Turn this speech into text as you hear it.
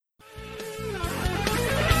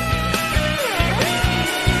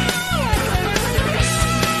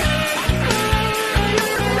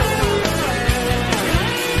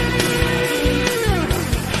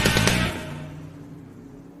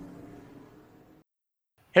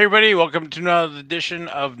Hey everybody, welcome to another edition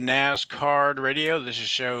of NASCAR Radio. This is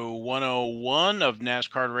show 101 of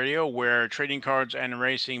NASCAR Radio, where trading cards and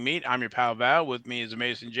racing meet. I'm your pal Val. With me is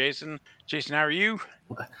amazing Jason. Jason, how are you?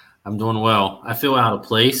 I'm doing well. I feel out of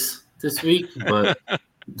place this week, but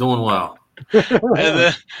doing well. And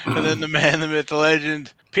then, and then the man, the myth, the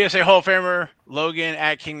legend, PSA Hall of Famer Logan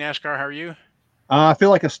at King NASCAR. How are you? I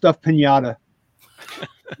feel like a stuffed pinata.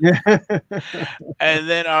 Yeah. And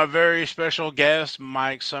then our very special guest,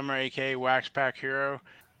 Mike Summer, aka Wax Pack Hero.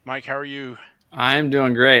 Mike, how are you? I'm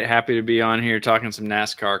doing great. Happy to be on here talking some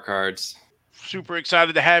NASCAR cards. Super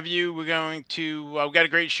excited to have you. We're going to, we've got a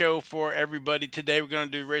great show for everybody today. We're going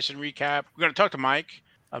to do racing recap. We're going to talk to Mike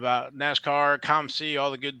about NASCAR, COMC,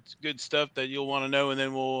 all the good stuff that you'll want to know, and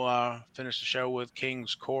then we'll finish the show with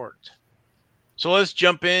King's Court. So let's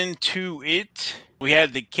jump into it. We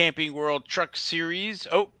had the Camping World Truck Series.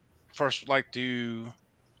 Oh, first, I'd like to,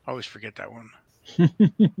 I always forget that one.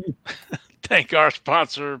 Thank our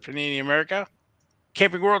sponsor, Panini America.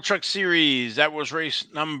 Camping World Truck Series, that was race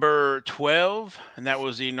number 12, and that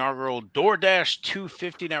was the inaugural DoorDash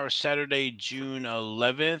 250. That was Saturday, June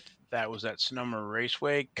 11th. That was at Sonoma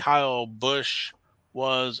Raceway. Kyle Busch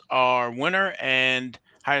was our winner, and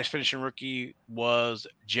highest finishing rookie was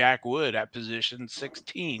Jack Wood at position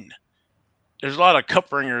 16. There's a lot of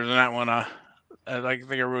cup ringers in that one. I think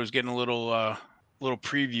everyone was getting a little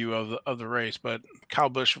preview of the race, but Kyle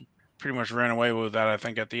Busch pretty much ran away with that, I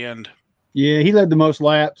think, at the end. Yeah, he led the most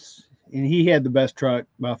laps, and he had the best truck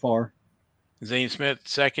by far. Zane Smith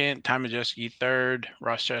second, Ty Majeski third,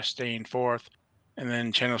 Ross Chastain fourth, and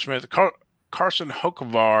then Chandler Smith, Carson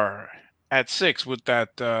Hocevar at six with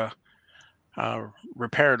that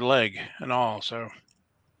repaired leg and all. So,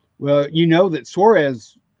 Well, you know that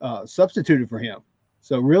Suarez substituted for him,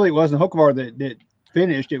 so really it wasn't Hookvar that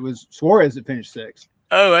finished; it was Suarez that finished sixth.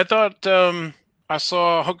 oh, I thought I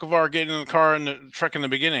saw Hocevar get in the car in the truck in the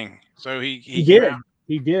beginning. So he came did, out.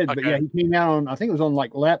 he did, but yeah, Okay, he came out on I think it was on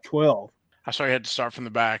like lap 12. I saw he had to start from the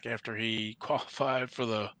back after he qualified for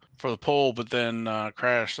the pole, but then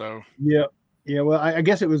crashed. So Yeah, yeah. Well, I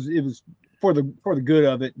guess it was for the good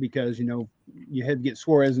of it because you had to get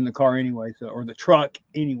Suarez in the car anyway, so or the truck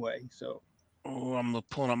anyway. So oh, I'm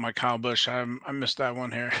pulling up my Kyle Busch. I missed that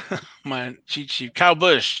one here. My cheat sheet. Kyle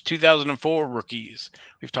Busch, 2004 rookies.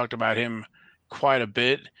 We've talked about him quite a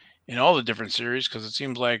bit in all the different series because it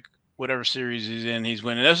seems like whatever series he's in, he's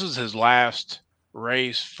winning. This is his last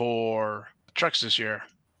race for trucks this year.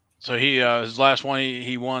 So he his last one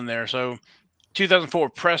he won there. So 2004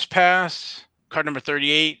 Press Pass, card number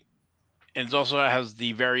 38, and it also has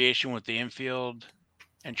the variation with the infield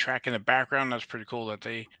and track in the background. That's pretty cool that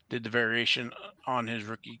they did the variation on his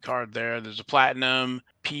rookie card there. There's a platinum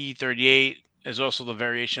P38. There's also the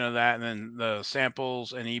variation of that, and then the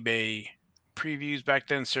samples and eBay previews back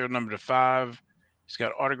then. Serial number to 5. He's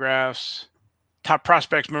got autographs, top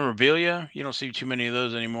prospects memorabilia. You don't see too many of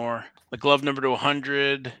those anymore. The glove number to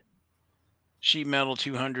 100, sheet metal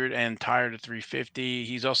 200, and tire to 350.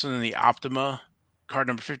 He's also in the Optima card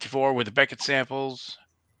number 54 with the Beckett samples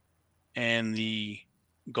and the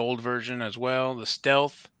gold version as well. The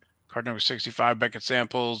Stealth, card number 65, Beckett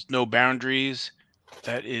samples, no boundaries.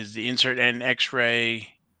 That is the insert and X-ray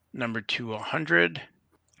number 200.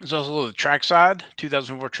 There's also the trackside,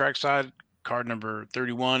 2004 trackside, card number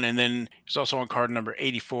 31. And then he's also on card number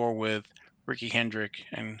 84 with Ricky Hendrick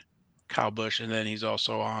and Kyle Busch. And then he's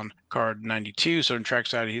also on card 92. So in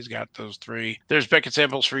trackside, he's got those three. There's Beckett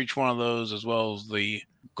samples for each one of those, as well as the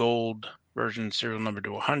gold version serial number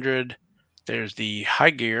to 100. There's the high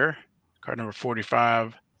gear, card number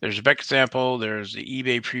 45. There's a Beckett sample. There's the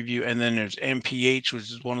eBay preview. And then there's MPH,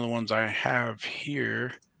 which is one of the ones I have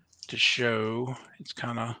here to show. It's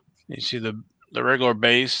kind of, you see the regular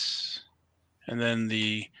base. And then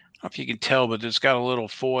the, I don't know if you can tell, but it's got a little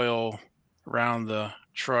foil around the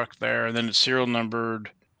truck there. And then it's serial numbered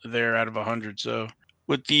there out of 100. So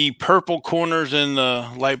with the purple corners and the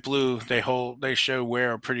light blue, they show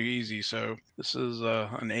wear pretty easy. So this is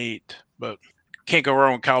an 8, but can't go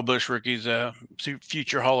wrong with Kyle Busch rookies,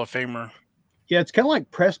 future Hall of Famer. yeah, it's kind of like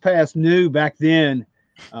Press Pass knew back then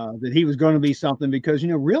that he was going to be something because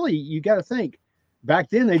really you got to think back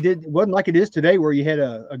then it wasn't like it is today where you had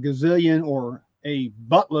a gazillion or a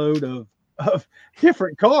buttload of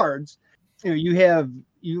different cards.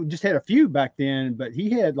 You just had a few back then, but he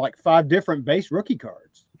had like 5 different base rookie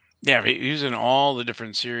cards. Yeah, he's in all the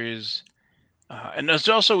different series. And there's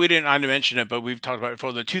also, I didn't mention it, but we've talked about it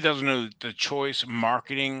before, the 2000 the Choice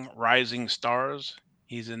Marketing Rising Stars.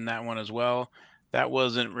 He's in that one as well. That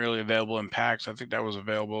wasn't really available in packs. I think that was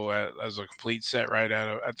available as a complete set right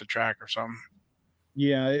at the track or something.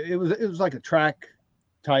 Yeah, it was like a track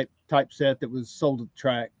type set that was sold at the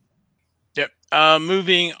track. Yep.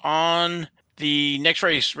 Moving on, the next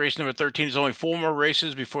race number 13, is only 4 more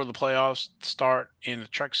races before the playoffs start in the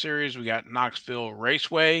Truck Series. We got Knoxville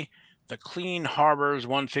Raceway, the Clean Harbors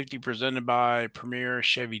 150 presented by Premier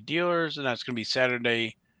Chevy Dealers, and that's going to be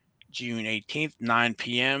Saturday, June 18th, 9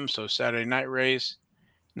 p.m. So Saturday night race.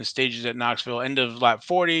 And the stages at Knoxville, end of lap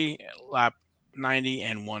 40, lap 90,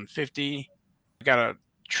 and 150. I got a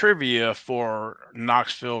trivia for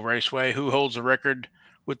Knoxville Raceway. Who holds the record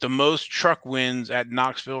with the most truck wins at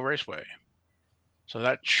Knoxville Raceway? So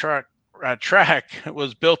that track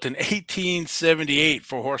was built in 1878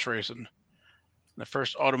 for horse racing. The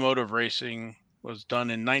first automotive racing was done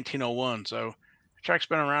in 1901. So the track's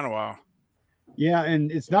been around a while. Yeah, and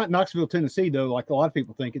it's not Knoxville, Tennessee, though, like a lot of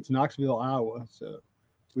people think. It's Knoxville, Iowa, so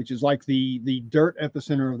which is like the dirt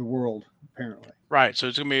epicenter of the world, apparently. Right. So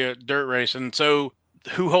it's going to be a dirt race. And so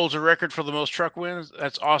who holds a record for the most truck wins?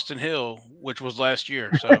 That's Austin Hill, which was last year.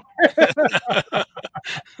 So,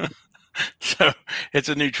 so it's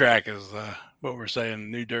a new track is what we're saying,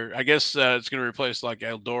 new dirt. I guess it's going to replace like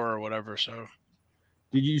Eldora or whatever. So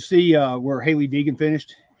did you see where Haley Deegan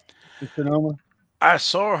finished in Sonoma? I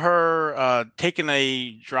saw her taking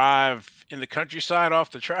a drive in the countryside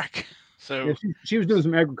off the track. So yeah, she was doing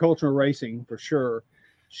some agricultural racing for sure.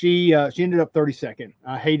 She ended up 32nd.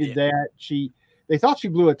 I hated that. They thought she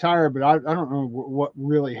blew a tire, but I don't know what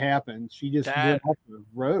really happened. She just went off the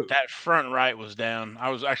road. That front right was down. I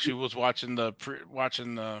was watching the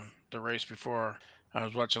race before. I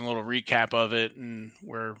was watching a little recap of it, and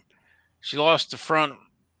where she lost the front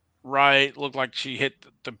right, looked like she hit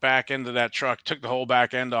the back end of that truck, took the whole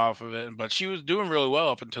back end off of it, but she was doing really well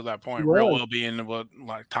up until that point. Real well, being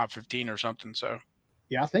like top 15 or something. So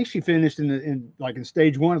yeah, I think she finished in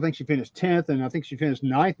stage 1. I think she finished 10th, and I think she finished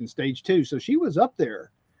 9th in stage 2. So she was up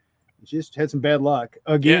there. Just had some bad luck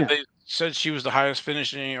again. Yeah, they said she was the highest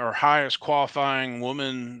finishing or highest qualifying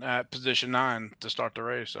woman at position 9 to start the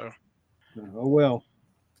race. So oh well.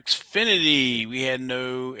 Xfinity, we had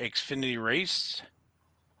no Xfinity race.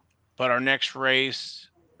 But our next race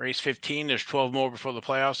 15, there's 12 more before the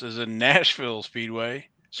playoffs, is in Nashville Speedway,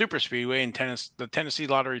 Super Speedway in the Tennessee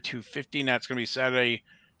Lottery 250. And that's going to be Saturday,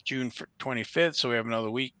 June 25th. So we have another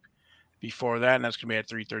week before that, and that's going to be at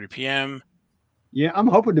 3:30 p.m. Yeah, I'm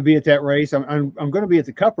hoping to be at that race. I'm going to be at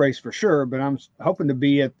the Cup race for sure, but I'm hoping to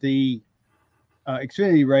be at the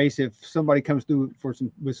Xfinity race if somebody comes through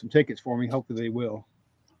with some tickets for me. Hopefully they will.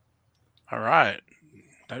 All right,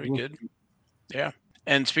 that'd be good. Yeah.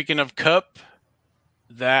 And speaking of Cup,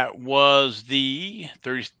 that was the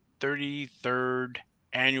 33rd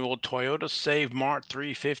annual Toyota Save Mart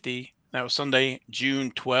 350. That was Sunday, June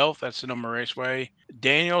 12th. That's Sonoma Raceway.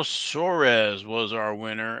 Daniel Suarez was our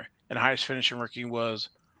winner, and highest finishing rookie was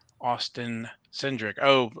Austin Cindric.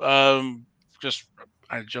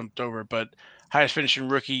 I jumped over, but highest finishing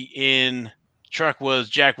rookie in truck was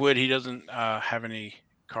Jack Wood. He doesn't have any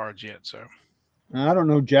cards yet, so I don't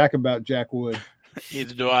know jack about Jack Wood.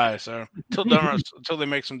 Neither do I. So until they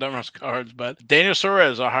make some Dunros cards, but Daniel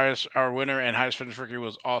Suarez, our winner, and highest finished rookie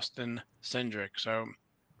was Austin Cindric. So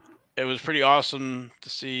it was pretty awesome to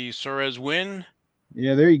see Suarez win.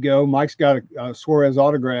 Yeah, there you go. Mike's got a Suarez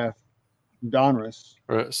autograph from Donruss.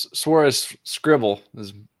 Or Suarez scribble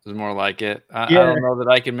is more like it. I don't know that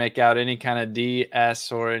I can make out any kind of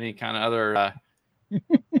DS or any kind of other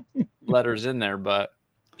letters in there, but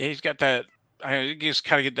yeah, he's got that. I just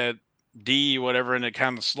kind of get that D whatever, and it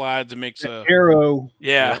kind of slides and makes a arrow.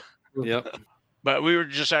 Yeah. Yep. But we were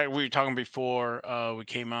talking before we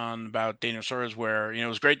came on about Daniel Suarez, where it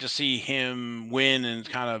was great to see him win, and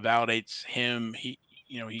kind of validates him. He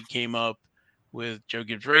came up with Joe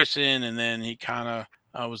Gibbs Racing, and then he kind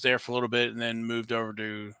of was there for a little bit, and then moved over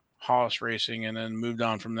to Haas Racing, and then moved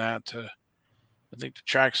on from that to I think the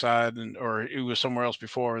track side, or it was somewhere else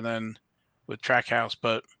before, and then with Trackhouse.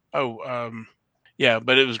 But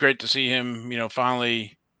but it was great to see him,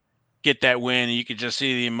 finally get that win. You could just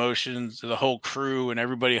see the emotions, the whole crew and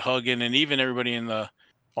everybody hugging, and even everybody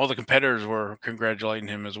all the competitors were congratulating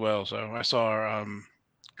him as well. So I saw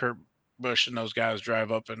Kurt Busch and those guys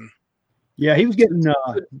drive up, and yeah, he was getting.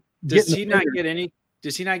 Does he not get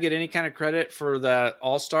any kind of credit for the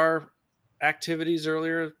All-Star activities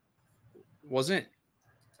earlier? When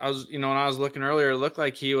I was looking earlier, it looked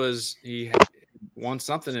like he won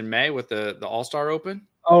something in May with the All-Star Open.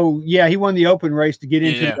 Oh yeah, he won the Open race to get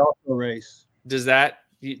into the All-Star race. Does that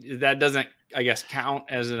doesn't, I guess, count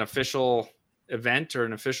as an official event or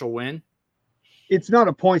an official win? It's not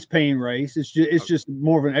a points paying race. It's just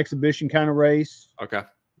more of an exhibition kind of race. Okay.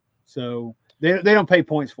 So they don't pay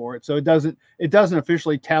points for it. So it doesn't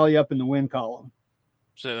officially tally up in the win column.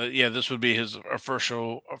 So yeah, this would be his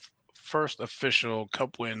first official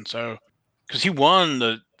Cup win. So because he won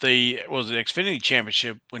the Xfinity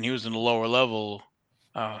Championship when he was in the lower level,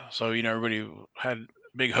 so everybody had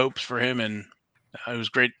big hopes for him, and it was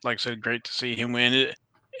great. Like I said, great to see him win it.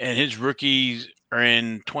 And his rookies are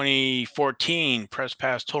in 2014 Press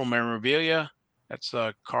Pass Total Memorabilia. That's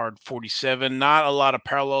card 47. Not a lot of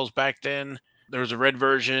parallels back then. There was a red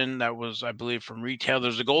version that was, I believe, from retail.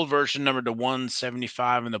 There's a gold version numbered to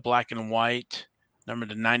 175 in the black and white, numbered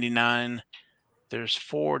to 99. There's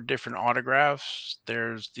 4 different autographs.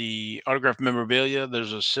 There's the autograph memorabilia.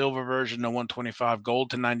 There's a silver version to 125, gold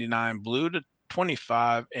to 99, blue to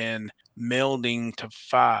 25, and melding to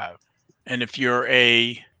 5. And if you're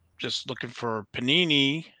just looking for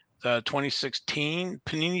Panini, the 2016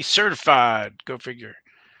 Panini certified, go figure.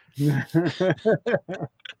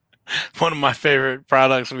 One of my favorite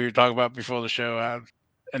products we were talking about before the show.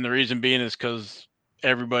 And the reason being is because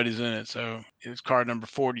everybody's in it. So it's card number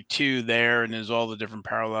 42 there, and there's all the different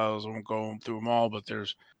parallels. I won't go through them all, but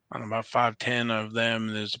there's about 5-10 of them.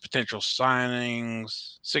 There's the potential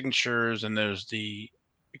signings, signatures, and there's the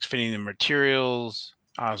Xfinity materials.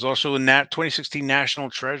 There's also in that 2016 National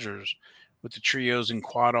Treasures with the trios and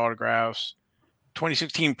quad autographs.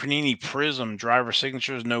 2016 Panini Prism driver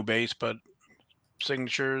signatures, no base, but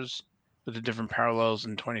signatures with the different parallels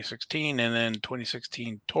in 2016. And then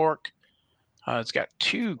 2016 Torque. It's got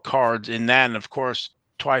 2 cards in that, and of course,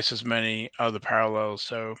 twice as many other parallels.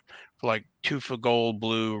 So for like 2 for gold,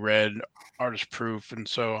 blue, red, artist proof, and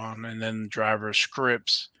so on. And then driver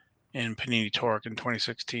scripts in Panini Torque in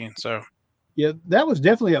 2016. So yeah, that was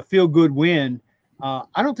definitely a feel-good win. I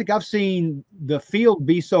don't think I've seen the field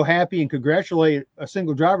be so happy and congratulate a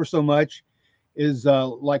single driver so much is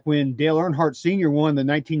like when Dale Earnhardt Sr. won the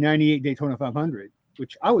 1998 Daytona 500,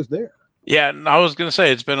 which I was there. Yeah, and I was gonna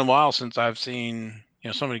say it's been a while since I've seen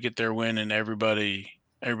somebody get their win and everybody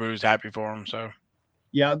was happy for him. So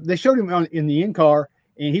yeah, they showed him in the in-car,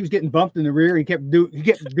 and he was getting bumped in the rear. He kept doing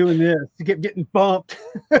this. He kept getting bumped.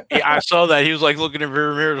 yeah, I saw that. He was like looking in the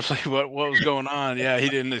rear mirror to see what was going on. Yeah, he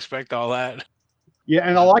didn't expect all that. Yeah,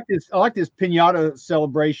 and I like this piñata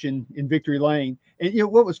celebration in Victory Lane.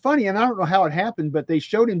 And what was funny, and I don't know how it happened, but they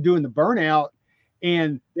showed him doing the burnout,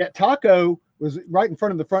 and that taco was right in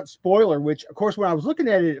front of the front spoiler, which of course, when I was looking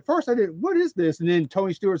at it at first, I didn't, what is this? And then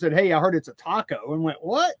Tony Stewart said, "Hey, I heard it's a taco," and went,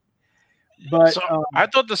 "What?" But so, I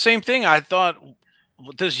thought the same thing. I thought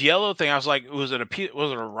this yellow thing, I was like, was it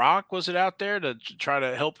a rock? Was it out there to try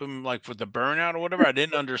to help him like with the burnout or whatever? I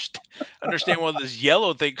didn't understand what this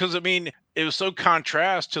yellow thing, because I mean, it was so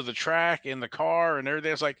contrast to the track and the car and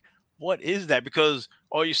everything. It's like, what is that? Because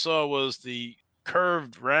all you saw was the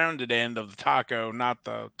curved rounded end of the taco, not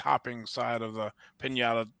the topping side of the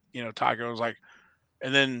piñata, taco. It was like,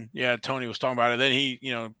 and then Tony was talking about it. Then he,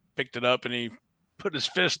 picked it up and he put his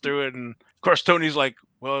fist through it, and of course Tony's like,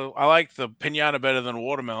 "Well, I like the piñata better than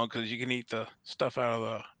watermelon because you can eat the stuff out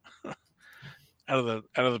of the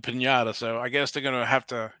out of the piñata." So I guess they're gonna have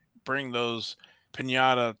to bring those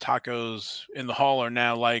piñata tacos in the hauler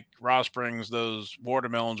now, like Ross brings those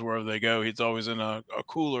watermelons wherever they go. He's always in a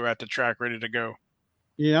cooler at the track ready to go.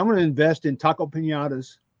 Yeah, I'm going to invest in taco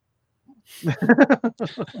piñatas.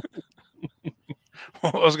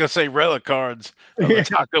 I was going to say relic cards of a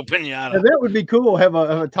taco piñata. Yeah, that would be cool. Have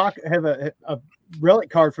a relic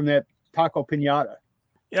card from that taco piñata.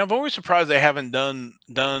 Yeah, I'm always surprised they haven't done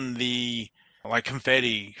the like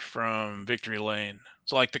confetti from Victory Lane.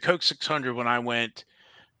 So like the Coke 600 when I went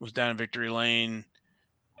was down in Victory Lane,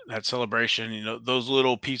 that celebration, those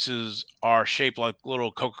little pieces are shaped like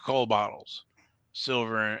little Coca-Cola bottles,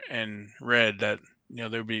 silver and red, that, they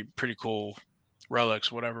would be pretty cool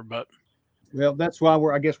relics, whatever. But well, that's why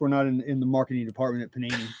I guess we're not in the marketing department at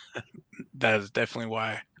Panini. That is definitely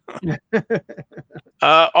why.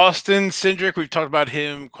 Austin Cindric, we've talked about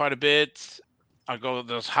him quite a bit. I'll go with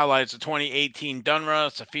those highlights. The 2018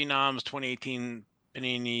 Donruss, the Phenoms, 2018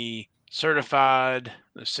 Panini Certified,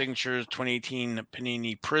 the signatures, 2018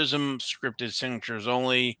 Panini Prism, scripted signatures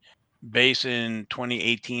only, base in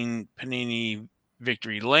 2018 Panini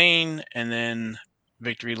Victory Lane, and then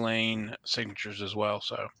Victory Lane signatures as well.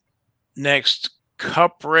 So next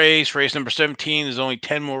Cup race number 17. There's only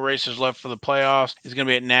 10 more races left for the playoffs. It's going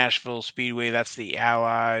to be at Nashville Speedway. That's the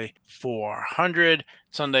Ally 400,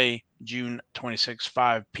 Sunday, June 26,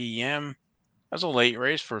 5 p.m. That's a late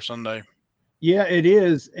race for Sunday. Yeah, it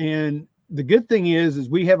is. And the good thing is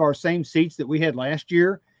we have our same seats that we had last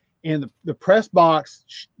year, and the press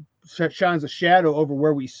box shines a shadow over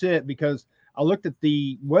where we sit, because I looked at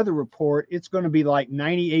the weather report. It's going to be like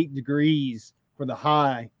 98 degrees for the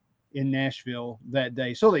high in Nashville that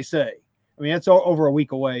day. So they say. I mean, that's over a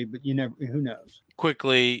week away, but who knows?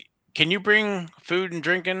 Quickly, can you bring food and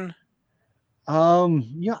drinking?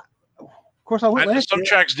 Yeah. Of course, I went last Some year.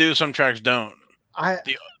 tracks do, some tracks don't. I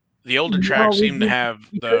The older tracks seem to have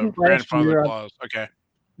the couldn't last grandfather year, clause. Okay.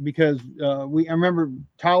 because I remember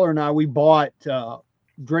Tyler and I, we bought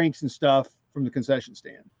drinks and stuff from the concession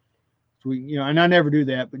stand. So and I never do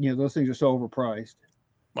that, but those things are so overpriced.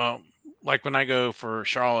 Well, like when I go for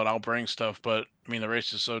Charlotte, I'll bring stuff, but I mean the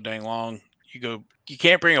race is so dang long. You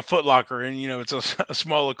can't bring a Foot Locker, and it's a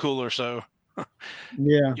smaller cooler, so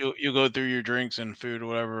Yeah. you'll go through your drinks and food or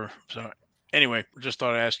whatever. So anyway, just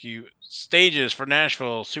thought I'd ask you stages for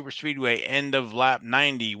Nashville Super Speedway, end of lap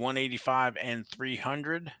 90, 185, and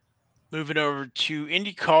 300. Moving over to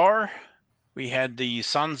IndyCar, we had the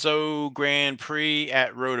Sanzo Grand Prix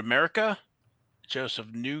at Road America. Joseph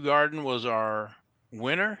Newgarden was our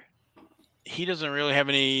winner. He doesn't really have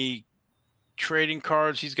any trading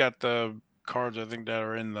cards. He's got the cards, I think, that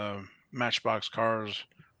are in the Matchbox cars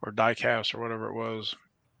or diecast or whatever it was.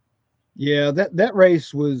 Yeah, that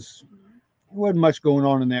race wasn't much going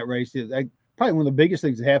on in that race. Probably one of the biggest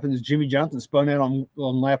things that happened is Jimmy Johnson spun out on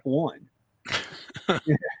lap 1.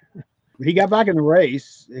 He got back in the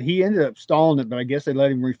race. He ended up stalling it, but I guess they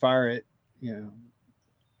let him refire it.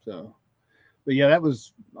 So, but yeah, I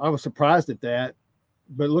was surprised at that.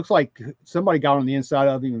 But it looks like somebody got on the inside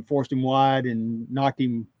of him and forced him wide and knocked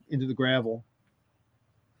him into the gravel.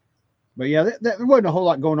 But yeah, there wasn't a whole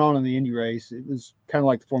lot going on in the Indy race. It was kind of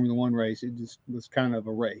like the Formula One race. It just was kind of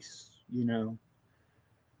a race,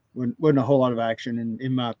 Wasn't a whole lot of action,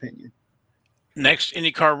 in my opinion. Next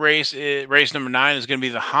IndyCar race, race number 9, is going to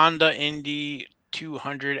be the Honda Indy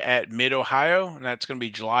 200 at Mid-Ohio, and that's going to be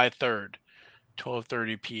July 3rd,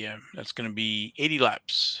 12:30 p.m. That's going to be 80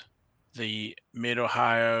 laps. The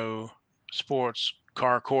Mid-Ohio Sports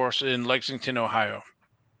Car Course in Lexington, Ohio.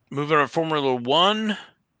 Moving on to Formula One,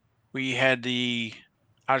 we had the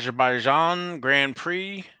Azerbaijan Grand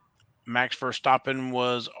Prix. Max Verstappen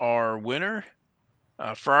was our winner.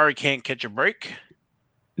 Ferrari can't catch a break.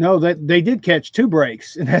 No, that they did catch 2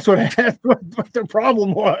 breaks, and that's what the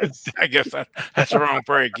problem was. I guess that's the wrong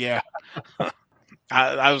break. Yeah,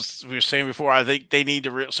 we were saying before. I think they need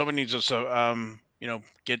to. Somebody needs to,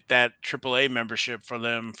 get that AAA membership for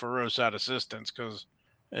them for roadside assistance, because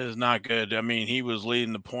it is not good. I mean, he was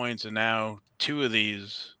leading the points, and now 2 of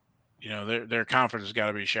these, their confidence has got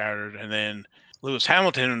to be shattered. And then Lewis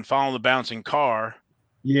Hamilton following the bouncing car.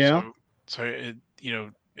 Yeah. So it,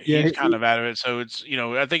 he's kind of out of it. So it's,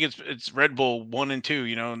 I think it's Red Bull 1 and 2,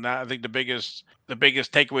 and I think the biggest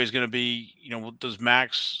takeaway is going to be, does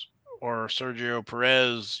Max or Sergio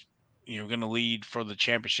Perez, going to lead for the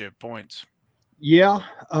championship points? Yeah.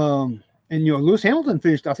 And, Lewis Hamilton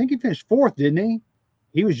finished 4th, didn't he?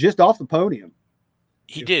 He was just off the podium.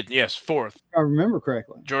 He did. Yes. 4th. If I remember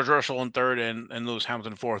correctly. George Russell in 3rd and Lewis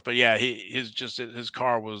Hamilton 4th. But yeah, his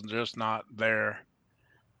car was just not there.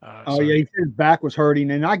 Yeah, he said his back was hurting,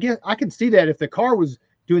 and I guess I could see that if the car was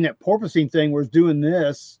doing that porpoising thing, where it's doing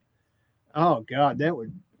this. Oh God,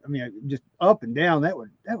 just up and down. That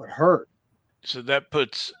would hurt. So that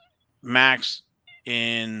puts Max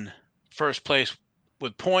in 1st place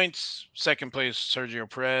with points. 2nd place, Sergio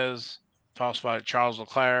Perez, followed by Charles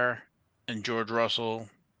Leclerc and George Russell,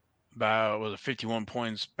 about 51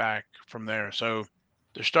 points back from there. So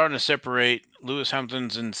they're starting to separate. Lewis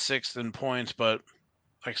Hamilton's in 6th in points, but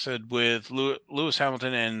like I said, with Lewis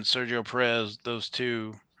Hamilton and Sergio Perez, those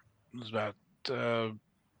two, there's about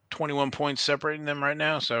 21 points separating them right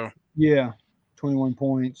now. So yeah, 21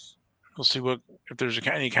 points. We'll see if there's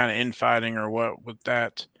any kind of infighting or what with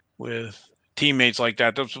that, with teammates like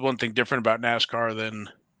that. That's one thing different about NASCAR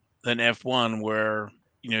than F1, where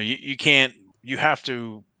you have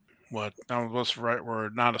to what's the right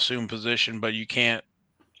word? Not assume position, but you can't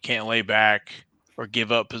lay back or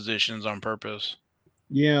give up positions on purpose.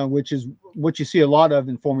 Yeah, which is what you see a lot of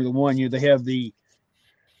in Formula One. They have the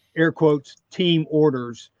air quotes team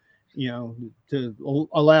orders, to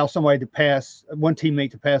allow somebody to pass one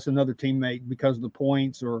teammate to pass another teammate because of the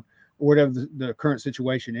points or whatever the current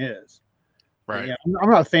situation is. Right. Yeah, I'm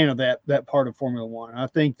not a fan of that part of Formula One. I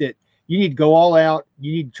think that you need to go all out.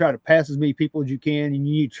 You need to try to pass as many people as you can, and you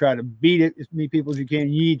need to try to beat it as many people as you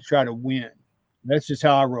can. You need to try to win. That's just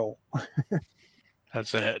how I roll.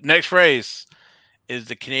 That's it. Next race is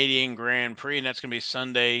the Canadian Grand Prix, and that's going to be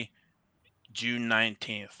Sunday, June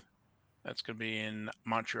 19th. That's going to be in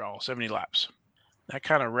Montreal, 70 laps. That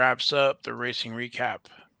kind of wraps up the racing recap.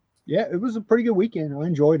 Yeah, it was a pretty good weekend. I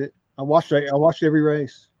enjoyed it. I watched every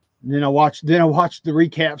race. And then I watched the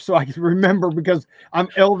recap so I can remember, because I'm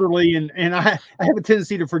elderly and I have a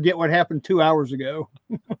tendency to forget what happened 2 hours ago.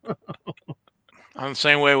 I'm the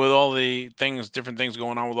same way with all the things, different things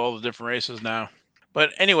going on with all the different races now.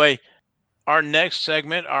 But anyway, our next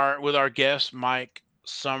segment are with our guest Mike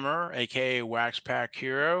Summer, aka Wax Pack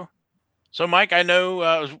Hero. So, Mike, I know,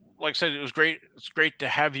 like I said, it was great. It's great to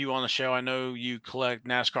have you on the show. I know you collect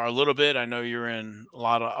NASCAR a little bit. I know you're in a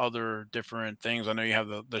lot of other different things. I know you have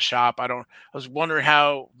the shop. I was wondering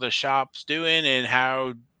how the shop's doing and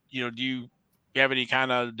how, do you have any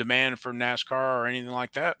kind of demand for NASCAR or anything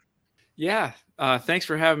like that? Yeah. Thanks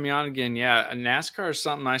for having me on again. Yeah. NASCAR is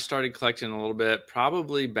something I started collecting a little bit,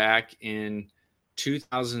 probably back in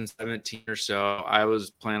 2017 or so. I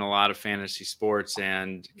was playing a lot of fantasy sports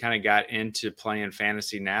and kind of got into playing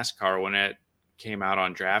fantasy NASCAR when it came out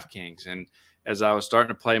on DraftKings. And as I was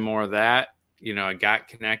starting to play more of that, I got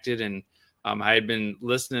connected, and I had been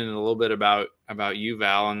listening a little bit about you,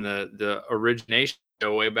 Val, and the origination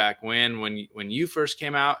show way back when you first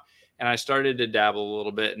came out. And I started to dabble a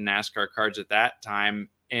little bit in NASCAR cards at that time.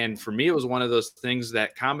 And for me, it was one of those things,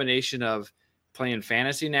 that combination of playing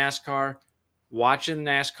fantasy NASCAR, watching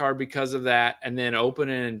NASCAR because of that, and then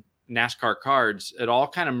opening NASCAR cards. It all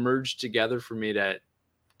kind of merged together for me to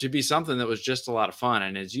be something that was just a lot of fun.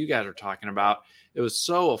 And as you guys are talking about, it was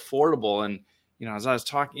so affordable. And, as I was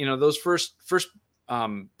talking, those first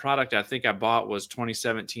product I think I bought was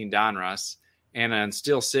 2017 Donruss. And in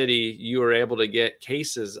Steel City, you were able to get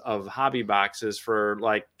cases of hobby boxes for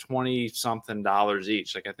like $20 something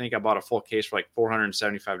each. Like I think I bought a full case for like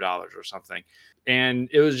 $475 or something. And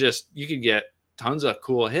it was just, you could get tons of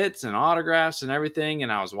cool hits and autographs and everything.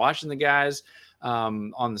 And I was watching the guys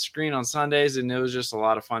on the screen on Sundays, and it was just a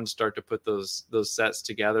lot of fun to start to put those sets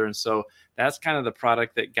together. And so that's kind of the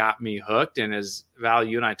product that got me hooked. And as Val,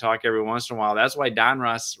 you and I talk every once in a while, that's why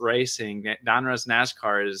Donruss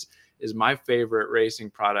NASCAR is my favorite racing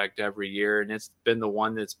product every year. And it's been the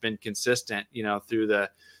one that's been consistent, through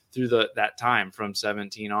that time from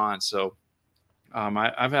 17 on. So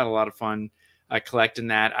I've had a lot of fun collecting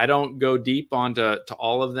that. I don't go deep onto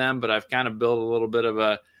all of them, but I've kind of built a little bit of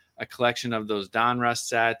a collection of those Donruss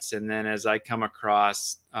sets. And then as I come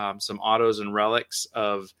across some autos and relics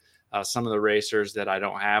of some of the racers that I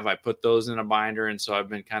don't have, I put those in a binder. And so I've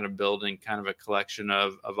been kind of building kind of a collection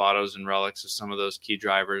of autos and relics of some of those key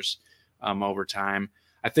drivers over time.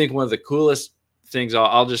 I think one of the coolest things,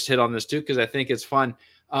 I'll just hit on this too, because I think it's fun.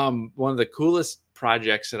 One of the coolest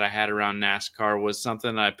projects that I had around NASCAR was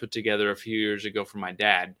something that I put together a few years ago for my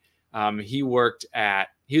dad. He was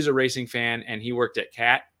a racing fan, and he worked at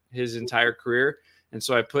CAT his entire career. And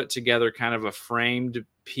so I put together kind of a framed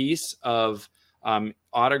piece of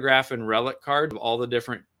autograph and relic card of all the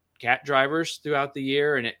different CAT drivers throughout the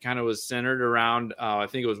year. And it kind of was centered around, I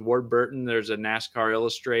think it was Ward Burton. There's a NASCAR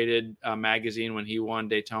Illustrated magazine when he won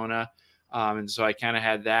Daytona. And so I kind of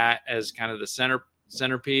had that as kind of the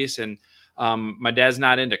centerpiece. And my dad's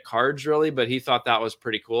not into cards really, but he thought that was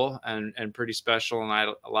pretty cool and pretty special. And I had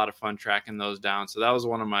a lot of fun tracking those down. So that was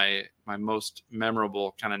one of my most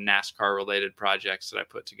memorable kind of NASCAR related projects that I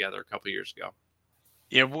put together a couple years ago.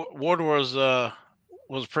 Yeah, Ward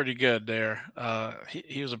was pretty good there.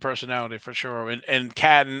 He was a personality for sure. And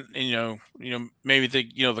Cadden, maybe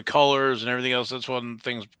the colors and everything else. That's one of the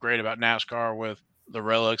things great about NASCAR with the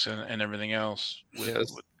relics and everything else.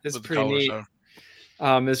 It's pretty neat. So.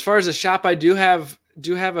 As far as the shop, I do have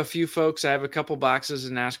a few folks. I have a couple boxes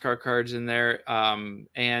of NASCAR cards in there.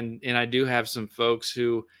 And I do have some folks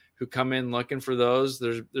who come in looking for those.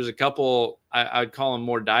 There's a couple, I'd call them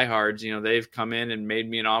more diehards. They've come in and made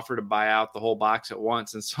me an offer to buy out the whole box at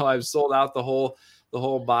once. And so I've sold out the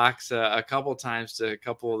whole box a couple times to a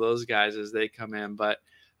couple of those guys as they come in. But,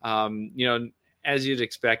 as you'd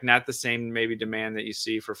expect, not the same maybe demand that you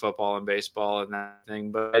see for football and baseball and that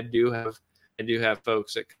thing. But I do have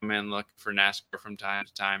folks that come in looking for NASCAR from time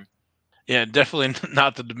to time. Yeah, definitely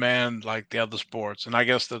not the demand like the other sports. And I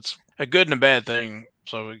guess that's a good and a bad thing.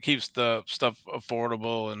 So it keeps the stuff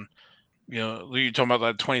affordable. And, you're talking about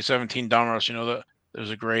that 2017 Donruss, there's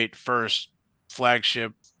a great first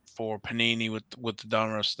flagship for Panini with the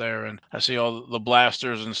Donruss there. And I see all the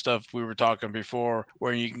blasters and stuff we were talking before,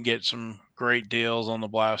 where you can get some great deals on the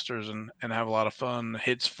blasters and have a lot of fun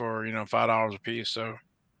hits for, $5 a piece. So.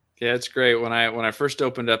 Yeah, it's great. When I first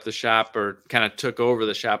opened up the shop, or kind of took over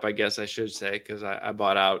the shop, I guess I should say, because I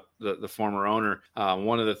bought out the former owner.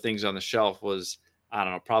 One of the things on the shelf was, I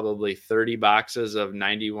don't know, probably 30 boxes of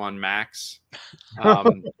 91 Max.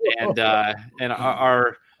 And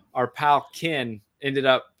our pal Ken ended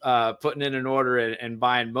up putting in an order and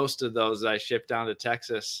buying most of those that I shipped down to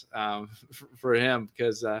Texas for him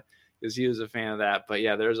because he was a fan of that. But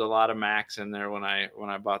yeah, there's a lot of Max in there when I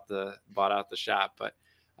bought out the shop. But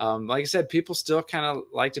like I said, people still kind of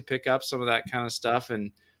like to pick up some of that kind of stuff.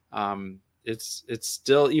 And it's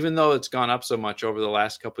still, even though it's gone up so much over the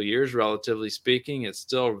last couple of years, relatively speaking, it's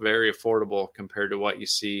still very affordable compared to what you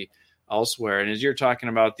see elsewhere. And as you're talking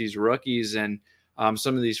about these rookies and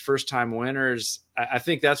some of these first-time winners, I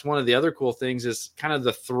think that's one of the other cool things is kind of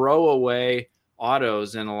the throwaway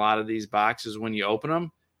autos in a lot of these boxes when you open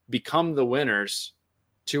them become the winners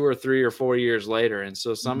 2 or 3 or 4 years later. And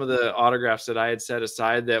so some of the autographs that I had set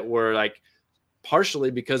aside that were like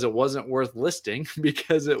partially because it wasn't worth listing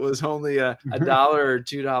because it was only a $1 or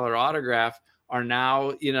 $2 autograph are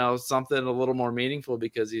now, something a little more meaningful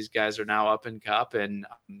because these guys are now up in Cup and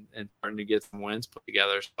starting to get some wins put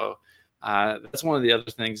together. So that's one of the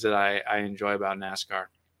other things that I enjoy about NASCAR.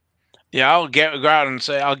 Yeah, I'll go out and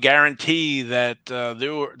say I'll guarantee that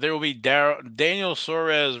there will be Daniel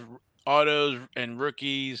Suarez autos and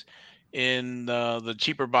rookies in the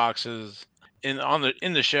cheaper boxes on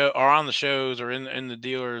the show or on the shows or in the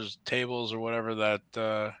dealers tables or whatever that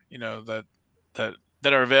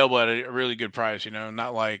that are available at a really good price.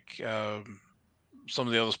 Not like some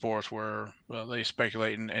of the other sports where they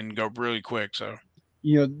speculate and go really quick. So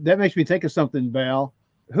that makes me think of something, Val.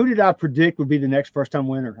 Who did I predict would be the next first-time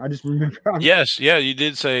winner? I just remember. Yes, yeah, you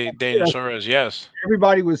did say Daniel Suarez. Yes,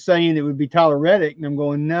 everybody was saying it would be Tyler Reddick, and I'm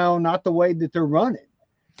going, no, not the way that they're running.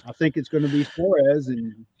 I think it's going to be Suarez,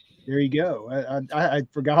 and there you go. I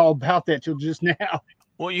forgot all about that till just now.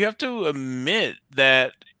 Well, you have to admit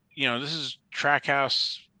that this is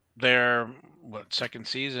Trackhouse. Their second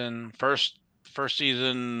season, first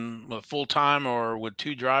season full time or with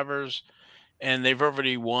 2 drivers, and they've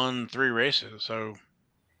already won 3 races. So.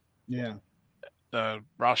 Yeah.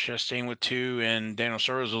 Ross Chastain with 2 and Daniel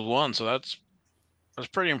Suarez with 1. So that's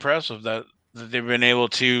pretty impressive that they've been able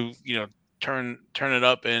to, turn it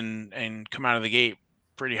up and come out of the gate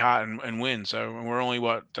pretty hot and win. So we're only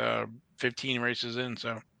 15 races in.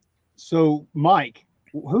 So Mike,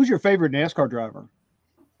 who's your favorite NASCAR driver?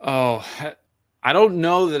 Oh, I don't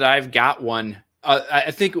know that I've got one. I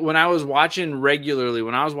think when I was watching regularly,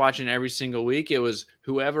 when I was watching every single week, it was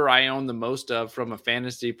whoever I owned the most of from a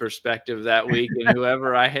fantasy perspective that week and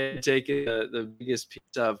whoever I had taken the biggest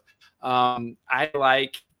piece of. I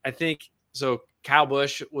think so. Kyle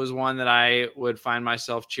Busch was one that I would find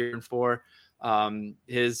myself cheering for.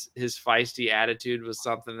 His feisty attitude was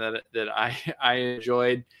something that I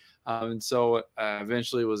enjoyed. And so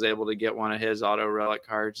eventually was able to get one of his auto relic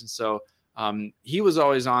cards. And so he was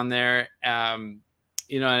always on there, and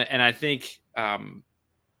I think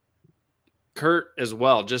Kurt as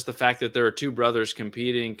well, just the fact that there are 2 brothers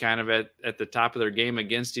competing kind of at the top of their game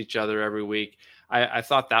against each other every week. I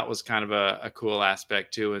thought that was kind of a cool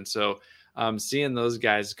aspect too. And so seeing those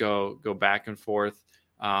guys go back and forth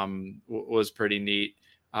was pretty neat.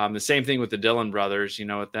 The same thing with the Dillon brothers,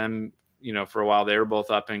 with them, for a while they were both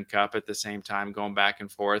up in Cup at the same time, going back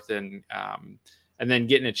and forth. And then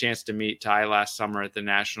getting a chance to meet Ty last summer at the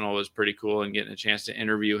National was pretty cool, and getting a chance to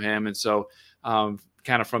interview him. And so kind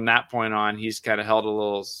of from that point on, he's kind of held a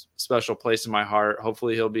little special place in my heart.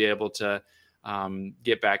 Hopefully he'll be able to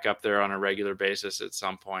get back up there on a regular basis at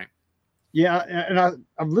some point. Yeah. And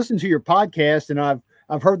I've listened to your podcast, and I've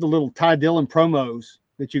heard the little Ty Dillon promos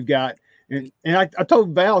that you've got. And I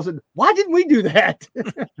told Val, I said, why didn't we do that?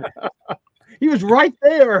 He was right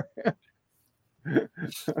there.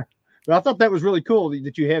 But I thought that was really cool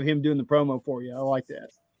that you have him doing the promo for you. I like that.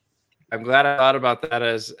 I'm glad I thought about that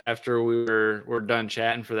as after we were done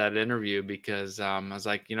chatting for that interview, because I was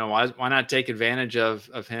like, why not take advantage of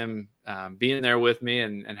him being there with me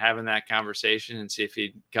and having that conversation and see if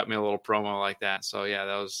he'd cut me a little promo like that. So yeah,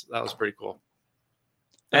 that was pretty cool.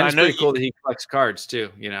 And it's pretty cool that he collects cards too,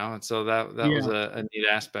 and so that was a neat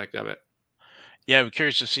aspect of it. Yeah, I'm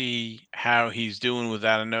curious to see how he's doing with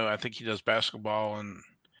that. I think he does basketball, and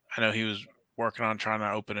I know he was working on trying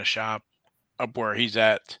to open a shop up where he's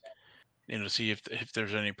at, to see if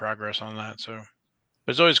there's any progress on that. So,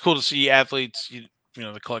 but it's always cool to see athletes,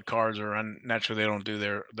 they collect cards, or naturally they don't do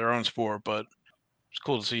their own sport, but it's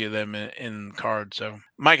cool to see them in cards. So,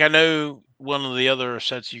 Mike, I know one of the other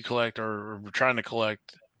sets you collect or are trying to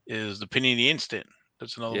collect is the Panini Instant.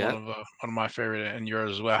 That's another one of my favorite, and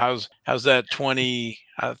yours as well. How's that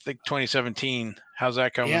 2017? How's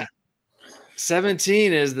that coming? Yeah.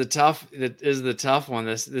 17 is the tough one.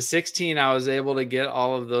 The 16, I was able to get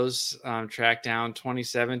all of those tracked down.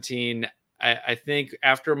 2017, I think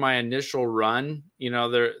after my initial run,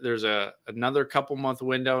 there's another couple month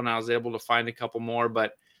window, and I was able to find a couple more,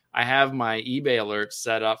 but I have my eBay alerts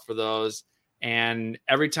set up for those. And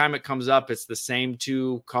every time it comes up, it's the same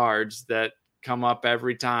 2 cards that come up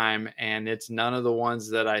every time, and it's none of the ones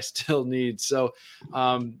that I still need. So,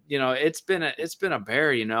 it's been a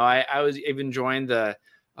bear. I was even joined the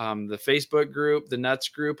Facebook group, the Nuts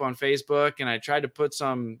group on Facebook, and I tried to put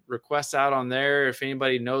some requests out on there if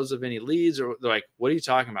anybody knows of any leads, or they're like, "What are you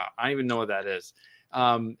talking about? I don't even know what that is."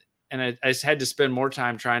 And I just had to spend more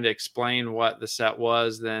time trying to explain what the set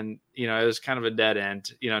was than, it was kind of a dead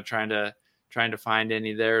end, trying to find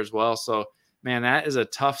any there as well. So, man, that is a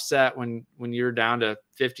tough set when you're down to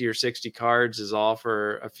 50 or 60 cards is all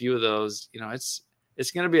for a few of those.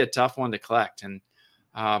 It's going to be a tough one to collect. And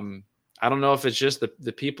I don't know if it's just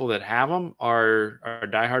the people that have them are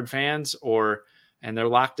diehard fans and they're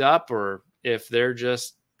locked up, or if they're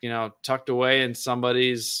just, tucked away in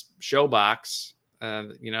somebody's show box,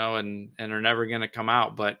 and are never going to come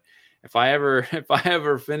out. But if I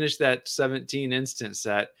ever finish that 17 instant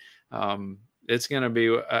set, it's going to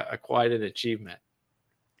be quite an achievement.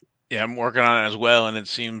 Yeah, I'm working on it as well, and it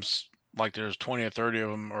seems like there's 20 or 30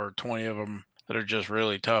 of them, or 20 of them that are just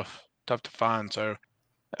really tough to find. So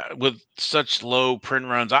with such low print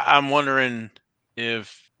runs, I'm wondering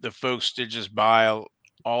if the folks did just buy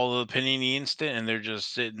all of the Panini Instant and they're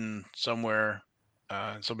just sitting somewhere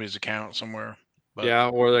in somebody's account somewhere. But yeah,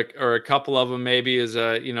 or a couple of them maybe is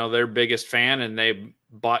their biggest fan, and they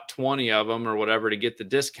bought 20 of them or whatever to get the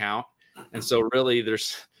discount, and so really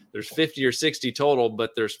there's 50 or 60 total,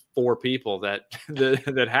 but there's 4 people that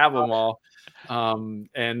have them all,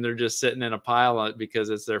 and they're just sitting in a pile because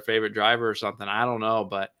it's their favorite driver or something. I don't know,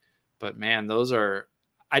 but man, those are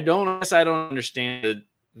I don't understand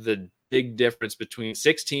the big difference between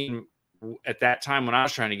 16 at that time when I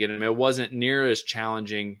was trying to get them. It wasn't near as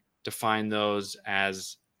challenging to find those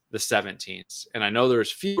as the 17s. And I know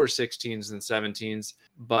there's fewer 16s than 17s,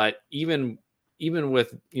 but even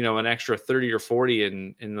with, an extra 30 or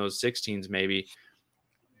 40 in those 16s, maybe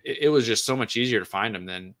it was just so much easier to find them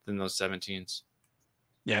than those 17s.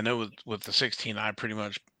 Yeah, I know with the 16, I pretty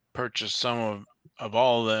much purchased some of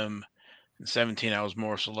all of them. In 17, I was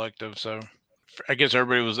more selective. So I guess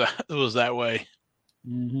everybody was that way.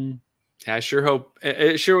 Mm-hmm. I sure hope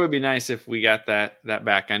it sure would be nice if we got that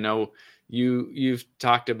back. I know you've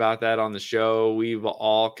talked about that on the show. We've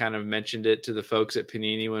all kind of mentioned it to the folks at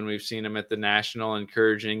Panini when we've seen them at the National,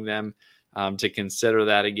 encouraging them to consider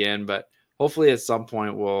that again. But hopefully at some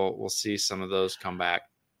point we'll see some of those come back.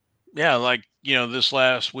 Yeah, like this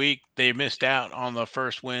last week they missed out on the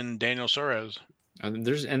first win, Daniel Suarez. And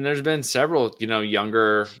there's been several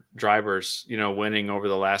younger drivers winning over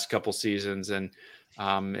the last couple seasons, and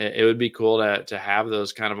it would be cool to have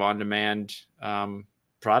those kind of on-demand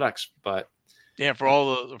products. But yeah, for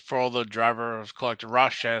all the drivers collected,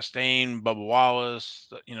 Ross Chastain, Bubba Wallace,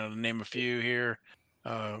 to name a few here.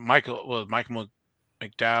 Michael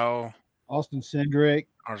McDowell, Austin Cindric,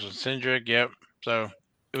 yep. So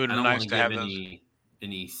it would be nice to have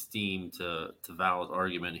any steam to valid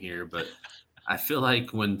argument here, but I feel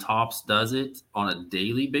like when Topps does it on a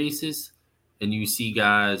daily basis, and you see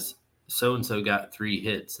guys, so-and-so got 3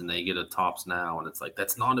 hits and they get a Topps now, and it's like,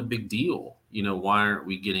 that's not a big deal. Why aren't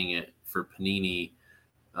we getting it for Panini,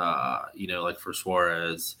 like for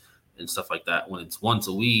Suarez and stuff like that, when it's once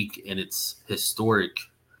a week and it's historic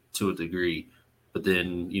to a degree. But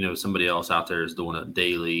then, somebody else out there is doing it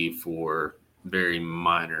daily for very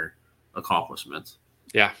minor accomplishments.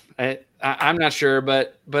 Yeah, I'm not sure,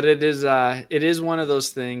 but it is one of those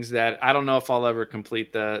things that I don't know if I'll ever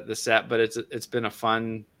complete the set, but it's been a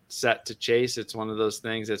fun set to chase. It's one of those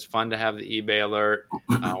things that's fun to have the eBay alert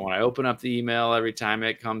when I open up the email every time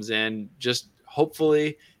it comes in. Just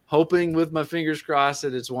hoping with my fingers crossed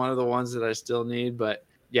that it's one of the ones that I still need. But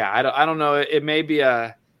yeah, I don't know. It may be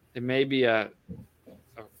a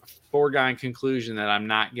foregone conclusion that I'm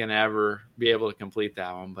not going to ever be able to complete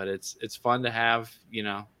that one, but it's fun to have,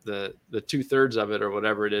 the 2/3 of it or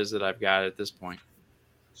whatever it is that I've got at this point.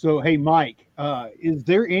 So, hey, Mike, is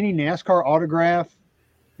there any NASCAR autograph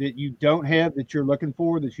that you don't have that you're looking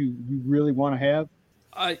for that you really want to have?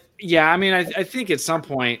 Yeah. I mean, I think at some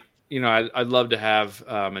point, I'd love to have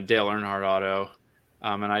a Dale Earnhardt auto.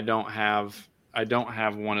 And I don't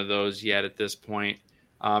have one of those yet at this point.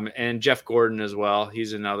 And Jeff Gordon as well.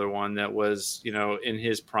 He's another one that was, in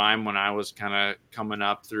his prime when I was kind of coming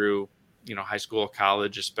up through, high school,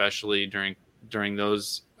 college, especially during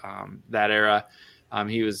those, that era.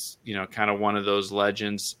 He was, kind of one of those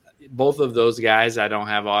legends. Both of those guys I don't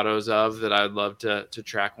have autos of that I'd love to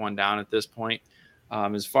track one down at this point.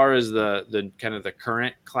 As far as the kind of the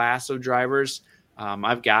current class of drivers,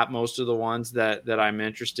 I've got most of the ones that I'm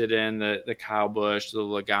interested in, the Kyle Busch, the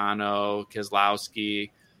Logano,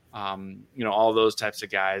 Keselowski, All those types of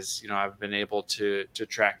guys, I've been able to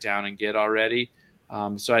track down and get already.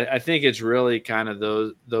 So I think it's really kind of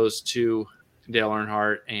those two, Dale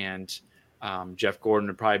Earnhardt and Jeff Gordon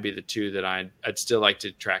would probably be the two that I'd still like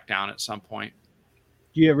to track down at some point.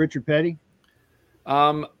 Do you have Richard Petty?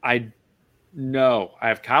 No, I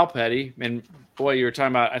have Kyle Petty, and boy,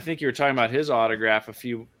 I think you were talking about his autograph a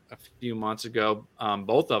few months ago.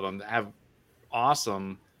 Both of them have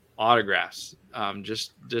awesome autographs.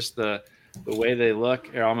 Just the way they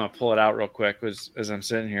look. Here, I'm gonna pull it out real quick as I'm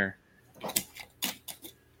sitting here.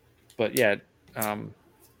 But yeah,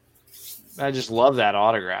 I just love that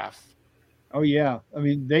autograph. Oh yeah, I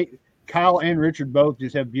mean Kyle and Richard both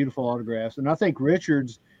just have beautiful autographs, and I think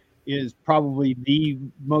Richard's is probably the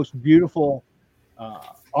most beautiful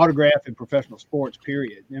autograph in professional sports,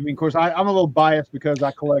 period. I mean, of course, I'm a little biased because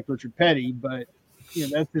I collect Richard Petty, but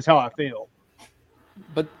that's just how I feel.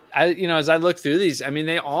 But as I look through these, I mean,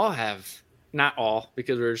 they all have, not all,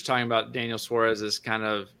 because we were just talking about Daniel Suarez's kind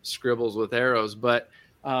of scribbles with arrows, but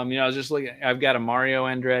I was just looking. I've got a Mario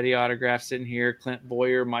Andretti autograph sitting here, Clint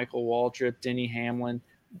Boyer, Michael Waltrip, Denny Hamlin.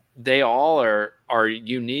 They all are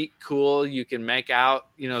unique, cool. You can make out,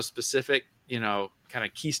 specific, kind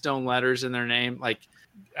of keystone letters in their name. Like,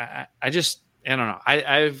 I don't know.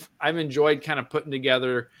 I've enjoyed kind of putting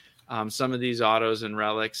together some of these autos and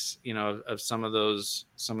relics, of some of those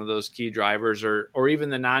key drivers or even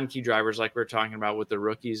the non-key drivers, like we're talking about with the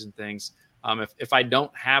rookies and things. If I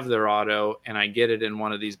don't have their auto and I get it in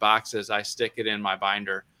one of these boxes, I stick it in my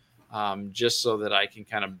binder, just so that I can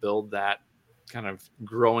kind of build that kind of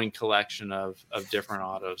growing collection of different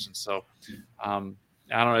autos. And so, I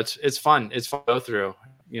don't know, it's fun. It's fun to go through.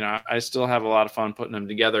 I still have a lot of fun putting them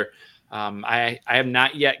together. I have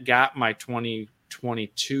not yet got my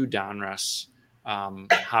 2022 Donruss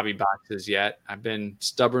hobby boxes yet. I've been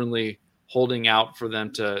stubbornly holding out for them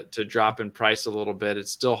to drop in price a little bit.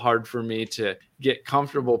 It's still hard for me to get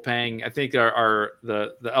comfortable paying. I think the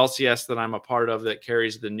LCS that I'm a part of that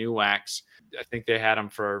carries the new wax, I think they had them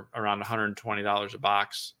for around $120 a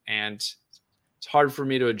box. And it's hard for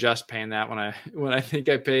me to adjust paying that when I think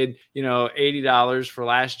I paid, $80 for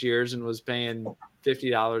last year's and was paying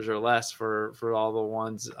 $50 or less for all the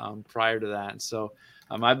ones prior to that. And so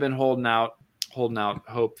I've been holding out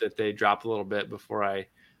hope that they drop a little bit before I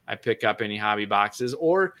pick up any hobby boxes.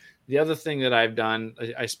 Or the other thing that I've done,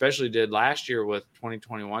 I especially did last year with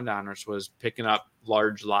 2021 Donruss, was picking up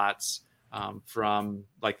large lots from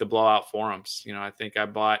like the blowout forums. I think I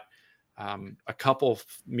bought a couple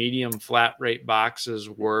medium flat rate boxes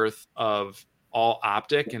worth of all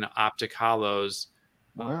optic and optic hollows.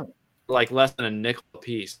 Wow. Like less than a nickel a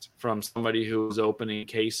piece from somebody who was opening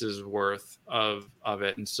cases worth of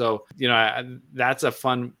it. And so, that's a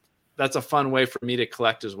fun way for me to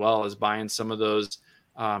collect as well, as buying some of those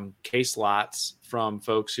case lots from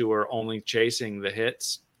folks who are only chasing the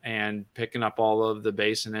hits and picking up all of the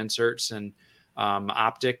base and inserts and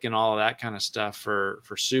optic and all of that kind of stuff for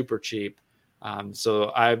super cheap.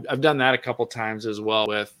 So I've done that a couple times as well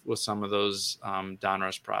with some of those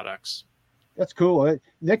Donruss products. That's cool.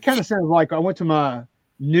 That kind of sounds like I went to my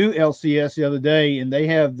new LCS the other day, and they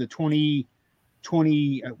have the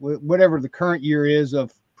 2020, whatever the current year is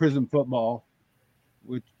of Prism football,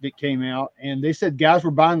 which that came out, and they said guys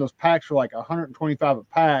were buying those packs for like $125 a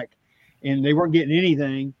pack, and they weren't getting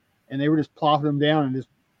anything, and they were just plopping them down and just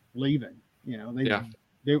leaving.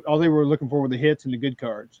 All they were looking for were the hits and the good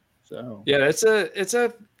cards. So yeah, it's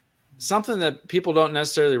a something that people don't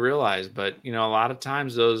necessarily realize, but a lot of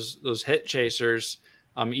times those hit chasers,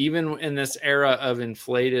 even in this era of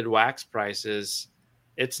inflated wax prices,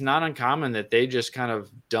 it's not uncommon that they just kind of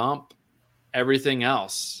dump everything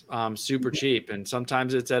else super cheap. And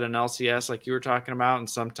sometimes it's at an LCS like you were talking about, and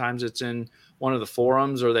sometimes it's in one of the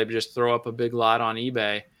forums, or they just throw up a big lot on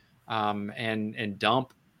eBay and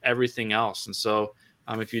dump everything else. And so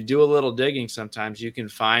if you do a little digging, sometimes you can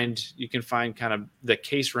find kind of the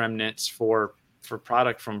case remnants for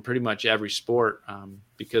product from pretty much every sport,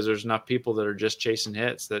 because there's enough people that are just chasing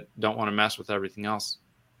hits that don't want to mess with everything else.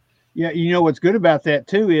 Yeah, what's good about that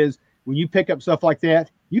too is when you pick up stuff like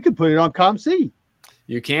that, you can put it on ComC.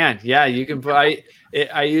 You can, yeah, you can.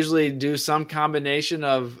 I usually do some combination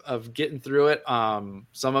of getting through it.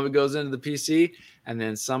 Some of it goes into the PC, and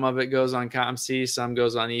then some of it goes on ComC, some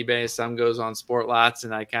goes on eBay, some goes on Sport Lots,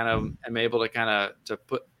 and I kind of am able to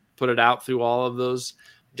put it out through all of those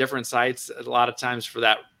different sites. A lot of times for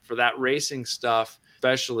that racing stuff,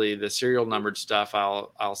 especially the serial numbered stuff,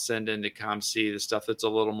 I'll send into ComC, the stuff that's a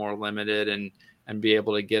little more limited, and be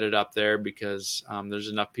able to get it up there because there's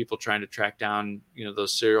enough people trying to track down,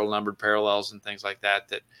 those serial numbered parallels and things like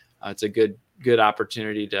that it's a good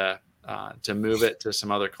opportunity to move it to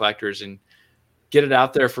some other collectors and get it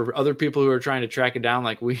out there for other people who are trying to track it down,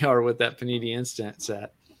 like we are with that Panini Instant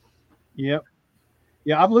set. Yep.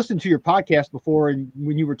 Yeah, I've listened to your podcast before, and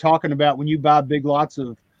when you were talking about when you buy big lots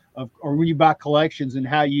of or when you buy collections and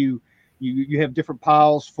how you have different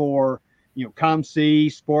piles for,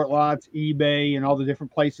 ComC, Sport Lots, eBay, and all the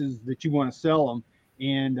different places that you want to sell them.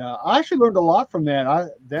 And I actually learned a lot from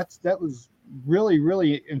that. That was really,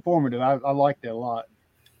 really informative. I like that a lot.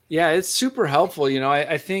 Yeah, it's super helpful.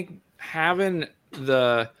 I think having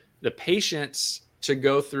the patience to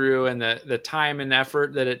go through and the time and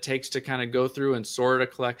effort that it takes to kind of go through and sort a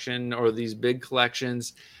collection or these big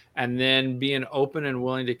collections, and then being open and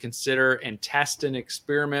willing to consider and test and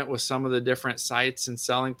experiment with some of the different sites and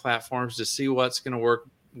selling platforms to see what's going to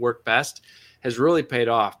work best has really paid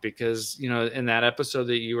off. Because, in that episode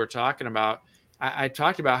that you were talking about, I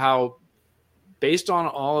talked about how based on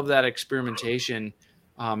all of that experimentation,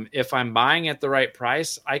 if I'm buying at the right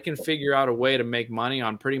price, I can figure out a way to make money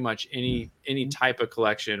on pretty much any type of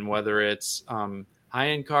collection, whether it's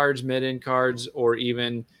high-end cards, mid-end cards, or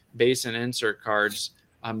even base and insert cards,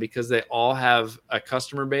 because they all have a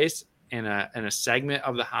customer base and a segment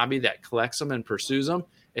of the hobby that collects them and pursues them.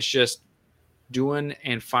 It's just doing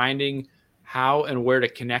and finding how and where to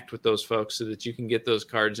connect with those folks so that you can get those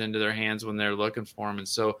cards into their hands when they're looking for them. And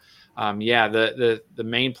so, the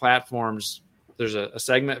main platforms, there's a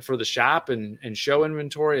segment for the shop and show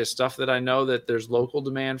inventory of stuff that I know that there's local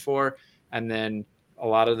demand for. And then a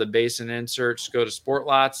lot of the base and inserts go to Sport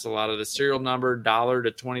Lots. A lot of the serial number $1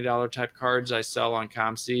 to $20 type cards I sell on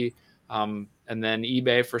ComC. And then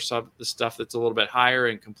eBay for the stuff that's a little bit higher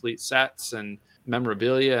and complete sets and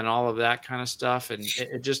memorabilia and all of that kind of stuff. And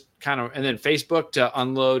it just kind of, and then Facebook to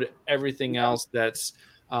unload everything else that's,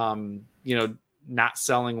 not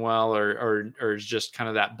selling well or is just kind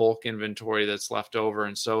of that bulk inventory that's left over.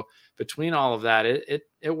 And so between all of that,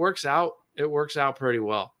 it works out. It works out pretty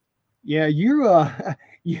well. Yeah, I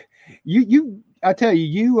tell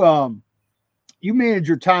you, you manage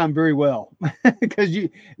your time very well because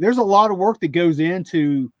there's a lot of work that goes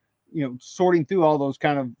into, sorting through all those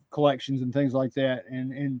kind of collections and things like that.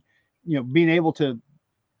 And being able to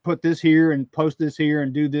put this here and post this here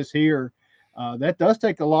and do this here, that does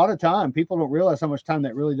take a lot of time. People don't realize how much time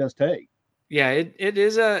that really does take. Yeah,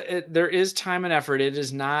 there is time and effort.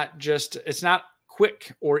 It's not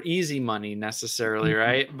quick or easy money necessarily,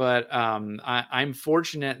 right? But I'm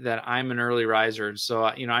fortunate that I'm an early riser. So,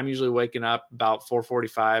 I'm usually waking up about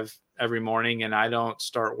 4:45 every morning, and I don't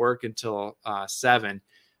start work until 7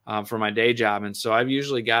 for my day job. And so I've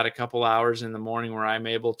usually got a couple hours in the morning where I'm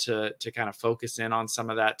able to kind of focus in on some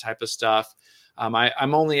of that type of stuff.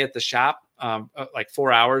 I'm only at the shop like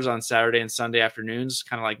 4 hours on Saturday and Sunday afternoons,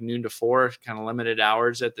 kind of like noon to 4, kind of limited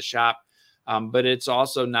hours at the shop. But it's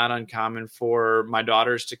also not uncommon for my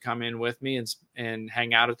daughters to come in with me and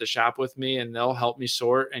hang out at the shop with me, and they'll help me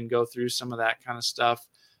sort and go through some of that kind of stuff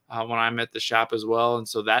when I'm at the shop as well. And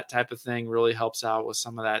so that type of thing really helps out with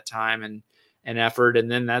some of that time and effort. And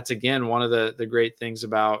then that's, again, one of the great things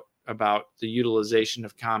about the utilization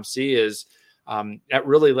of ComC is that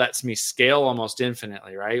really lets me scale almost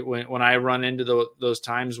infinitely, right? When I run into those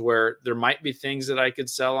times where there might be things that I could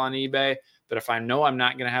sell on eBay, but if I know I'm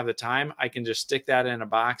not going to have the time, I can just stick that in a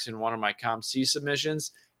box in one of my ComC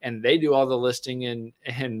submissions, and they do all the listing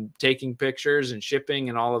and taking pictures and shipping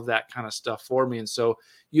and all of that kind of stuff for me. And so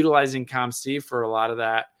utilizing ComC for a lot of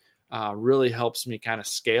that really helps me kind of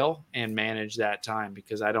scale and manage that time,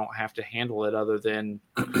 because I don't have to handle it other than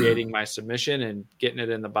creating my submission and getting it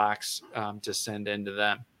in the box to send into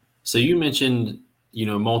them. So you mentioned,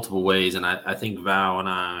 multiple ways, and I think Val and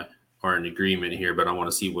I are in agreement here, but I want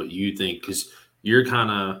to see what you think, because you're kind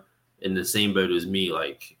of in the same boat as me.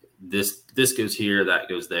 Like this goes here, that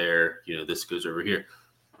goes there, this goes over here.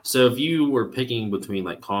 So if you were picking between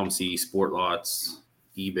like ComC, Sport Lots,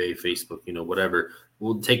 eBay, Facebook, whatever,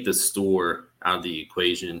 we'll take the store out of the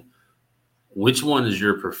equation. Which one is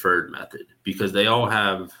your preferred method? Because they all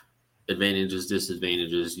have advantages,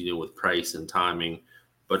 disadvantages, with price and timing.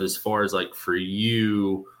 But as far as like for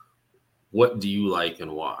you, what do you like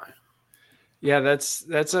and why? Yeah, it's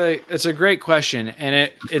a great question. And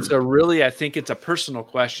I think it's a personal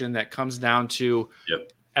question that comes down to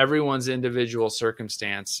everyone's individual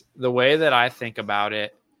circumstance. The way that I think about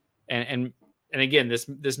it, and again,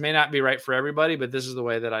 this may not be right for everybody, but this is the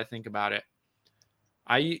way that I think about it.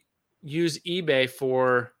 I use eBay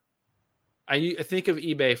I think of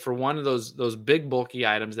eBay for one of those big bulky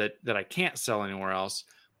items that I can't sell anywhere else.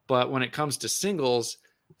 But when it comes to singles,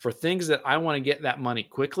 for things that I want to get that money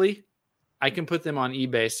quickly, I can put them on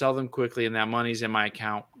eBay, sell them quickly, and that money's in my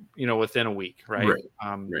account, within a week, right? Right.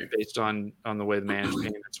 Based on the way the managed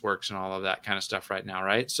payments works and all of that kind of stuff right now,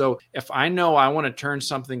 right? So if I know I want to turn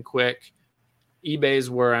something quick, eBay is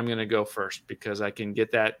where I'm going to go first because I can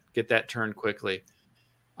get that turned quickly.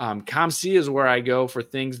 COMC is where I go for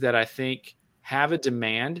things that I think have a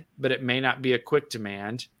demand, but it may not be a quick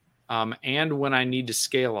demand, and when I need to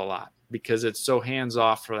scale a lot because it's so hands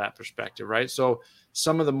off for that perspective, right? So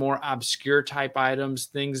some of the more obscure type items,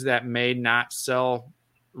 things that may not sell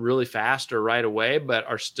really fast or right away, but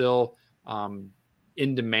are still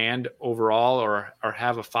in demand overall or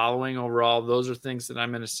have a following overall. Those are things that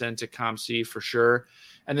I'm going to send to COMC for sure.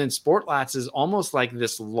 And then SportLots is almost like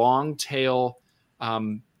this long tail,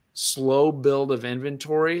 slow build of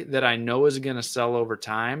inventory that I know is going to sell over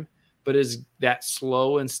time, but is that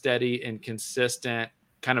slow and steady and consistent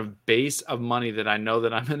kind of base of money that I know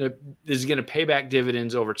that is going to pay back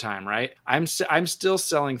dividends over time, right? I'm still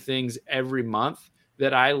selling things every month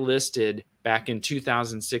that I listed back in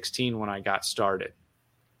 2016 when I got started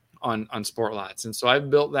on SportLots. And so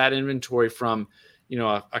I've built that inventory from,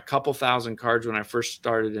 a couple thousand cards when I first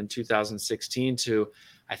started in 2016 to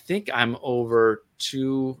I think I'm over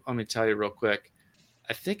let me tell you real quick.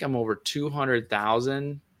 I think I'm over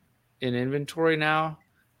 200,000 in inventory now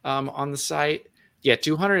on the site. Yeah,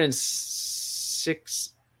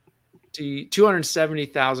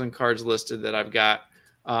 270,000 cards listed that I've got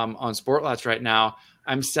on SportLots right now.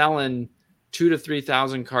 I'm selling 2,000 to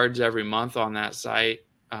 3,000 cards every month on that site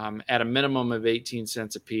at a minimum of 18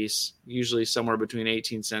 cents a piece, usually somewhere between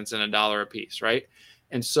 18 cents and $1 a piece, right?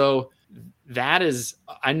 And so that is,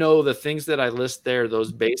 I know the things that I list there,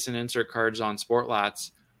 those base and insert cards on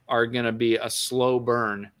SportLots are going to be a slow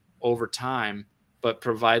burn over time, but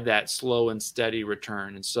provide that slow and steady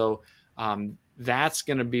return. And so that's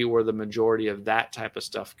going to be where the majority of that type of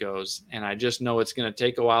stuff goes. And I just know it's going to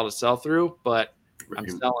take a while to sell through, but I'm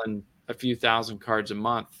selling a few thousand cards a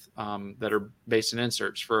month that are base and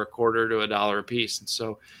inserts for $0.25 to $1 a piece. And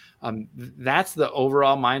so that's the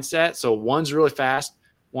overall mindset. So one's really fast.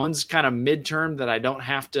 One's kind of midterm that I don't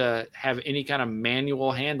have to have any kind of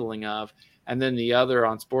manual handling of. And then the other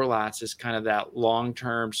on SportLots is kind of that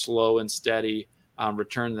long-term, slow and steady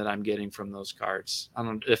return that I'm getting from those cards. I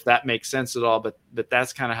don't know if that makes sense at all, but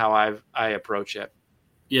that's kind of how I approach it.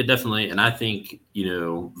 Yeah, definitely. And I think,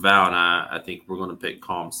 Val and I think we're going to pick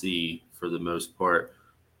COMC for the most part.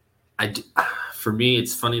 For me,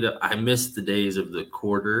 it's funny that I miss the days of the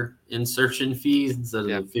quarter insertion fees instead of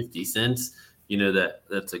the 50 cents.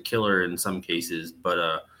 That's a killer in some cases,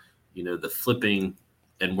 but the flipping,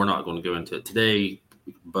 and we're not going to go into it today,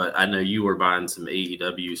 but I know you were buying some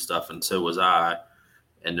AEW stuff and so was I,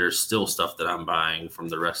 and there's still stuff that I'm buying from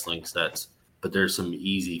the wrestling sets, but there's some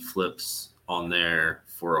easy flips on there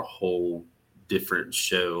for a whole different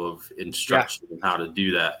show of instruction of how to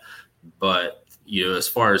do that. But, as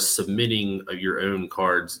far as submitting your own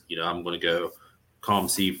cards, I'm going to go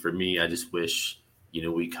COMC for me. I just wish,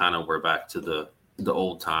 we kind of were back to the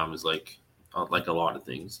old times, like a lot of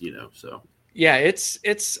things, so. Yeah, it's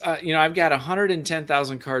I've got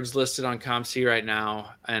 110,000 cards listed on COMC right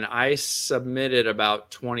now, and I submitted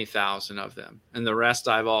about 20,000 of them, and the rest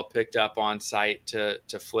I've all picked up on site to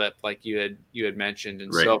flip, like you had mentioned,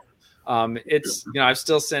 and right. So it's I've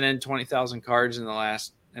still sent in 20,000 cards in the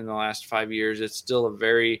last 5 years. It's still a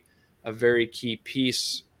very key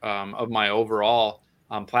piece of my overall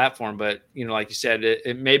platform, but like you said,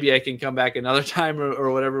 it maybe I can come back another time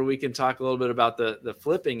or whatever. We can talk a little bit about the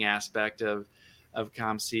flipping aspect of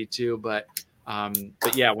COMC too. But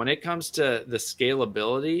yeah, when it comes to the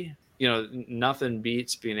scalability, nothing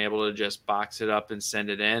beats being able to just box it up and send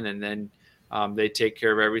it in, and then they take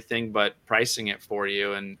care of everything but pricing it for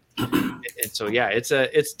you. And so yeah,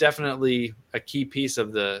 it's definitely a key piece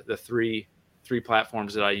of the three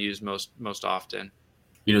platforms that I use most often.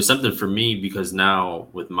 Something for me, because now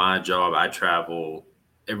with my job, I travel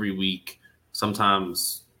every week,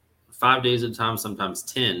 sometimes 5 days at a time, sometimes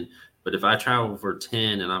 10. But if I travel for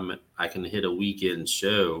 10 and I can hit a weekend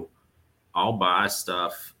show, I'll buy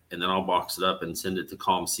stuff and then I'll box it up and send it to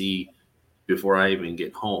COMC before I even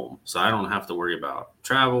get home. So I don't have to worry about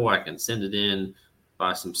travel. I can send it in,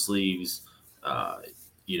 buy some sleeves,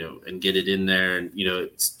 and get it in there. And,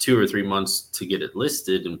 it's 2 or 3 months to get it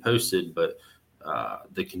listed and posted, but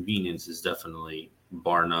the convenience is definitely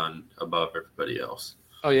bar none above everybody else.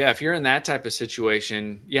 Oh yeah. If you're in that type of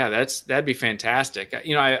situation, yeah, that'd be fantastic.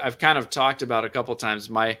 I've kind of talked about a couple of times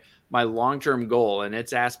my long-term goal, and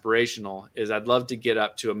it's aspirational, is I'd love to get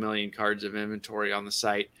up to 1 million cards of inventory on the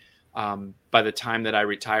site by the time that I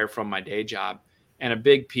retire from my day job. And a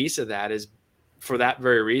big piece of that is for that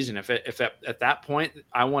very reason. If at that point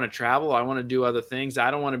I want to travel, I want to do other things,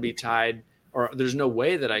 I don't want to be tied, or there's no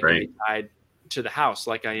way that I can be tied to the house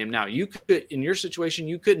like I am now. You could, in your situation,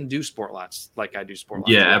 you couldn't do sport lots like I do sport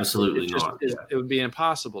lots. Yeah, absolutely not. It would be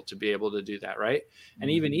impossible to be able to do that, right? And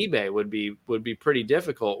even eBay would be pretty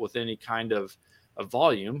difficult with any kind of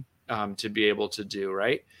volume to be able to do,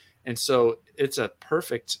 right? And so it's a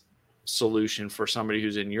perfect solution for somebody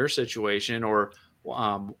who's in your situation, or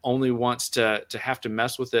only wants to have to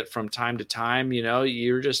mess with it from time to time.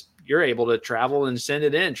 You're able to travel and send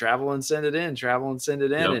it in,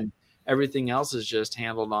 and everything else is just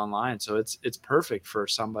handled online. So it's perfect for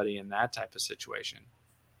somebody in that type of situation,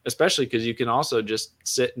 especially because you can also just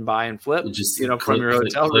sit and buy and flip, from your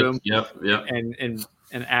hotel room. Yep.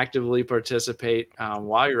 And actively participate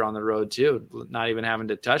while you're on the road too, not even having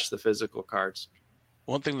to touch the physical cards.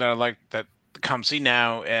 One thing that I like that COMC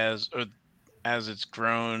now, as it's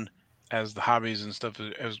grown, as the hobbies and stuff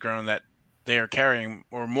has grown, that they are carrying,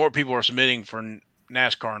 or more people are submitting for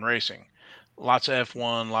NASCAR and racing. Lots of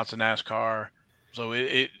F1, lots of NASCAR. So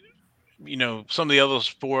it some of the other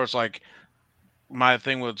sports, like my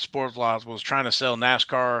thing with sports lots was trying to sell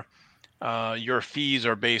NASCAR. Your fees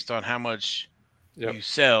are based on how much you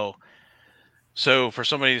sell. So for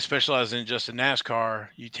somebody to specialize in just in NASCAR,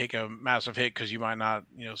 you take a massive hit because you might not,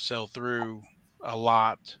 sell through a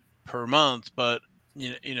lot per month. But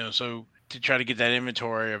so to try to get that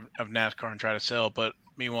inventory of NASCAR and try to sell. But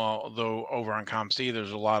meanwhile, though, over on COMC,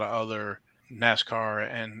 there's a lot of other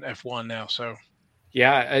NASCAR and F1 now. So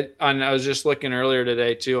yeah, I was just looking earlier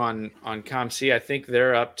today too on COMC. I think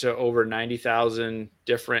they're up to over 90,000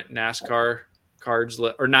 different NASCAR cards,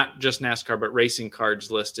 or not just NASCAR, but racing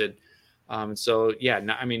cards listed. So yeah,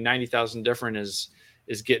 90,000 different is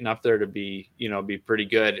getting up there to be pretty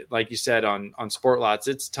good. Like you said, on sport lots,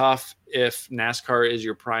 it's tough if NASCAR is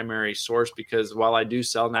your primary source, because while I do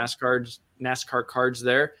sell NASCAR cards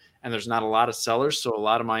there, and there's not a lot of sellers, so a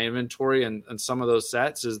lot of my inventory and some of those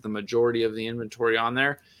sets is the majority of the inventory on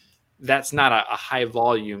there. That's not a high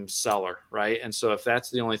volume seller, right? And so if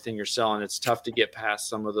that's the only thing you're selling, it's tough to get past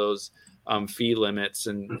some of those fee limits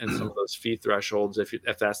and some of those fee thresholds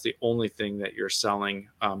if that's the only thing that you're selling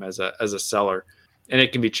as a seller. And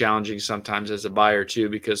it can be challenging sometimes as a buyer too,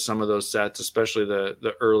 because some of those sets, especially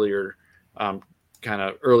the earlier kind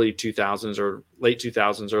of early 2000s or late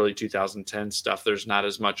 2000s, early 2010 stuff, there's not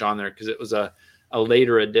as much on there because it was a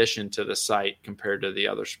later addition to the site compared to the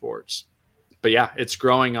other sports. But yeah, it's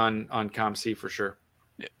growing on COMC for sure.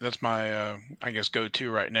 Yeah, that's my I guess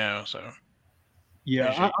go-to right now. So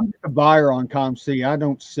yeah, I'm a buyer on COMC. I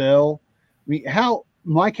don't sell. I mean, how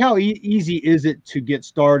easy is it to get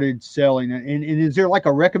started selling? And is there like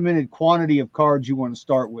a recommended quantity of cards you want to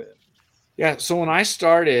start with? Yeah. So when I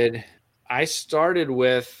started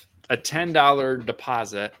with a $10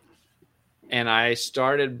 deposit, and I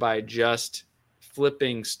started by just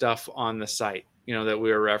flipping stuff on the site, that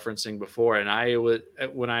we were referencing before. And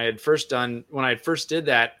when I first did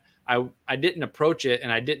that, I didn't approach it,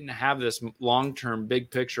 and I didn't have this long-term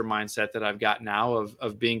big picture mindset that I've got now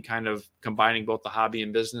of being kind of combining both the hobby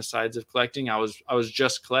and business sides of collecting. I was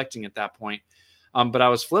just collecting at that point. But I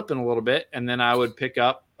was flipping a little bit, and then I would pick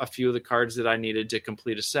up a few of the cards that I needed to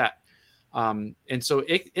complete a set. And so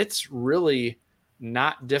it's really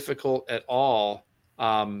not difficult at all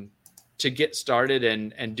to get started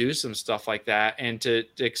and do some stuff like that, and to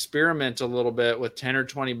experiment a little bit with 10 or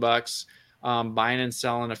 20 bucks, buying and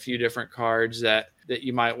selling a few different cards that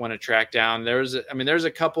you might want to track down. There's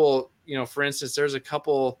a couple, for instance, there's a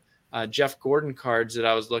couple Jeff Gordon cards that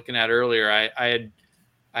I was looking at earlier. I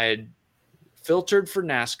had filtered for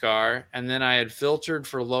NASCAR, and then I had filtered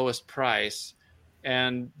for lowest price.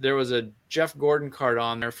 And there was a Jeff Gordon card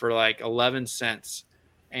on there for like 11 cents.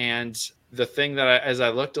 And the thing that as I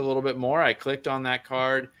looked a little bit more, I clicked on that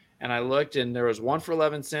card and I looked, and there was one for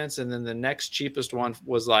 11 cents. And then the next cheapest one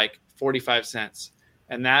was like 45 cents.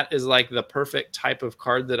 And that is like the perfect type of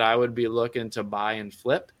card that I would be looking to buy and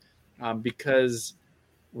flip, because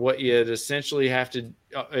what you'd essentially have to,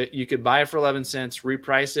 you could buy it for 11 cents,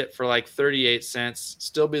 reprice it for like 38 cents,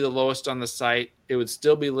 still be the lowest on the site. It would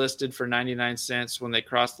still be listed for 99 cents when they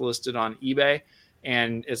cross-listed on eBay.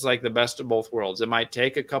 And it's like the best of both worlds. It might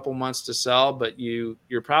take a couple months to sell, but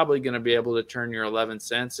you're probably going to be able to turn your 11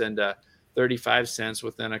 cents into 35 cents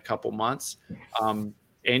within a couple months.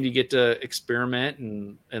 And you get to experiment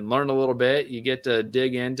and learn a little bit. You get to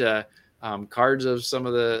dig into cards of some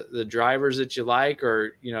of the drivers that you like,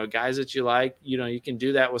 or, guys that you like. You can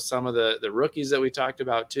do that with some of the rookies that we talked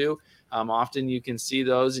about too. Often you can see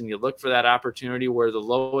those, and you look for that opportunity where the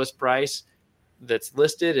lowest price that's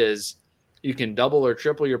listed is you can double or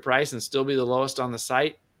triple your price and still be the lowest on the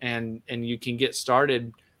site. And you can get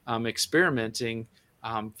started experimenting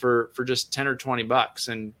for just 10 or $20.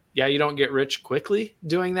 And yeah, you don't get rich quickly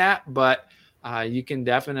doing that, but you can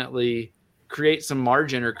definitely create some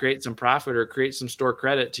margin or create some profit or create some store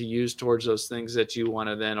credit to use towards those things that you want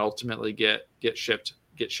to then ultimately get shipped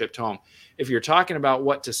home. If you're talking about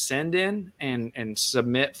what to send in and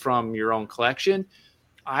submit from your own collection,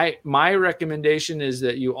 my recommendation is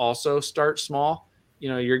that you also start small.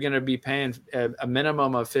 You're going to be paying a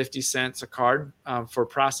minimum of 50 cents a card for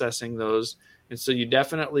processing those. And so you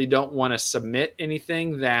definitely don't want to submit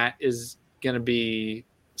anything that is going to be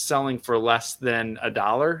selling for less than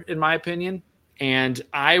 $1, in my opinion. And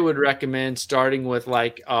I would recommend starting with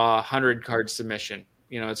like a 100 card submission.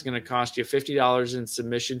 It's going to cost you $50 in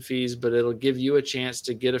submission fees, but it'll give you a chance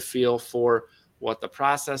to get a feel for what the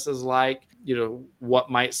process is like, what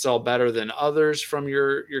might sell better than others from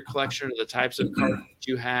your collection or the types of cards that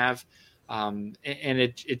you have. And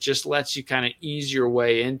it just lets you kind of ease your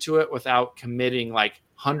way into it without committing like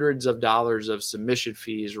hundreds of dollars of submission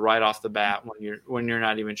fees right off the bat when you're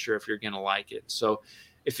not even sure if you're going to like it. So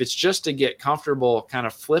if it's just to get comfortable kind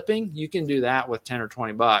of flipping, you can do that with 10 or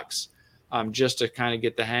 $20 just to kind of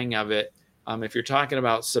get the hang of it. If you're talking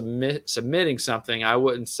about submitting something, I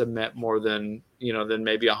wouldn't submit more than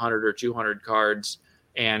maybe 100 or 200 cards.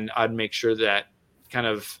 And I'd make sure that kind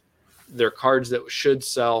of they're cards that should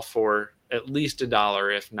sell for at least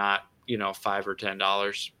 $1, if not, $5 or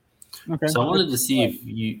 $10. Okay. So I wanted to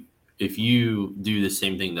see if you do the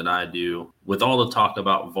same thing that I do with all the talk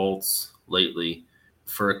about vaults lately.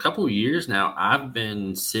 For a couple of years now, I've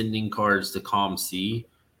been sending cards to ComC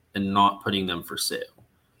and not putting them for sale.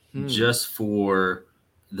 Just for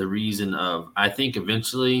the reason of, I think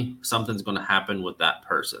eventually something's going to happen with that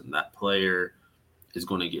person. That player is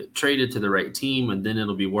going to get traded to the right team, and then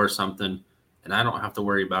it'll be worth something. And I don't have to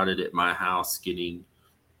worry about it at my house getting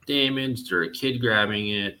damaged or a kid grabbing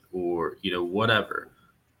it or, whatever.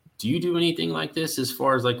 Do you do anything like this as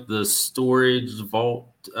far as like the storage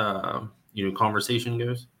vault, conversation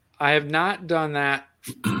goes? I have not done that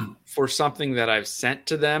for something that I've sent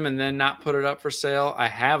to them and then not put it up for sale. I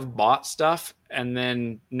have bought stuff and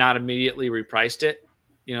then not immediately repriced it.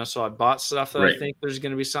 So I bought stuff that I think there's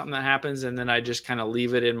going to be something that happens, and then I just kind of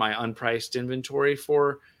leave it in my unpriced inventory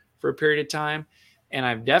for a period of time. And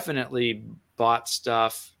I've definitely bought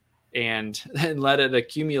stuff and let it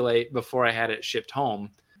accumulate before I had it shipped home.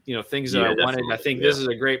 Things that I wanted. I think this is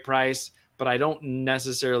a great price, but I don't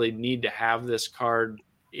necessarily need to have this card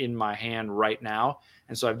in my hand right now.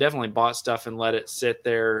 And so I've definitely bought stuff and let it sit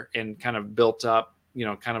there and kind of built up,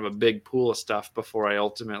 kind of a big pool of stuff before I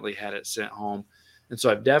ultimately had it sent home. And so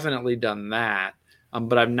I've definitely done that.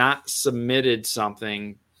 But I've not submitted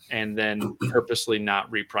something and then purposely not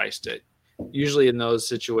repriced it. Usually in those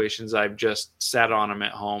situations, I've just sat on them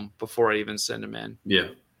at home before I even send them in. Yeah.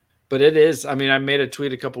 But it is, I made a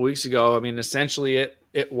tweet a couple weeks ago. Essentially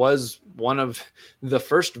it was one of the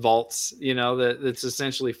first vaults, that's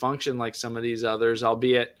essentially functioned like some of these others,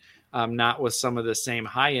 albeit not with some of the same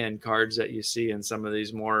high-end cards that you see in some of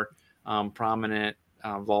these more prominent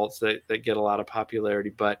vaults that get a lot of popularity.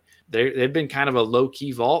 But they've been kind of a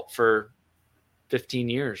low-key vault for 15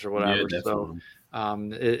 years or whatever. Yeah, so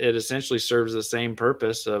it essentially serves the same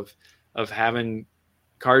purpose of having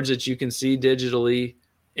cards that you can see digitally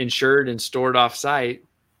insured and stored off site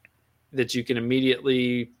that you can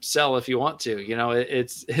immediately sell if you want to.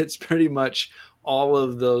 It's pretty much all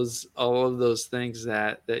of those things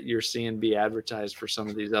that you're seeing be advertised for some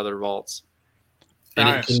of these other vaults. And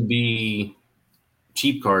it can be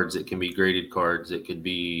cheap cards, it can be graded cards, it could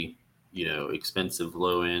be expensive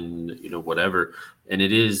low end, whatever. And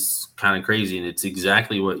it is kind of crazy, and it's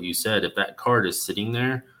exactly what you said. If that card is sitting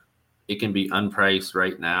there, it can be unpriced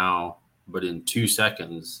right now, but in 2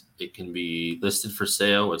 seconds it can be listed for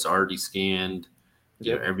sale. It's already scanned.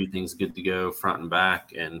 Everything's good to go front and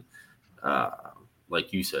back. And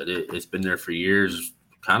like you said, it's been there for years,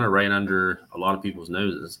 kind of right under a lot of people's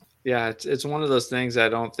noses. Yeah, it's one of those things. I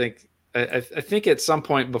don't think I think at some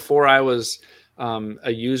point before I was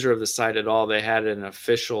a user of the site at all, they had an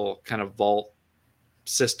official kind of vault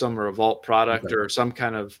system or a vault product or some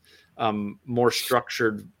kind of more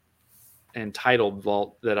structured and titled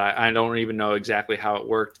vault that I don't even know exactly how it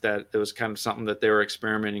worked. That it was kind of something that they were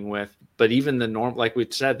experimenting with. But even the like we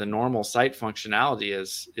said, the normal site functionality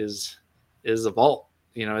is a vault.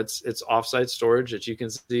 It's offsite storage that you can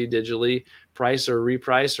see digitally, price or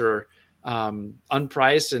reprice or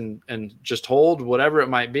unprice and just hold whatever it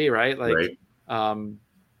might be, right? Like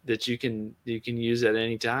that you can use at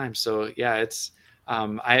any time. So yeah,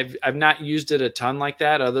 I've not used it a ton like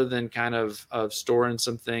that, other than kind of storing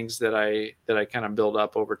some things that I kind of build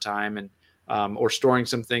up over time, and or storing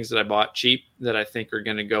some things that I bought cheap that I think are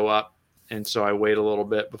going to go up, and so I wait a little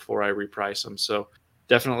bit before I reprice them. So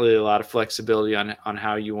definitely a lot of flexibility on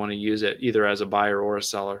how you want to use it, either as a buyer or a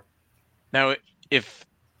seller. Now, if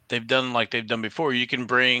they've done like they've done before, you can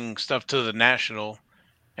bring stuff to the National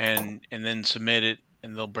and then submit it,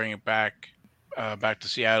 and they'll bring it back to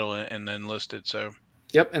Seattle and then list it. So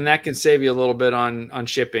yep, and that can save you a little bit on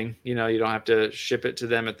shipping. You know, you don't have to ship it to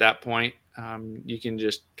them at that point. You can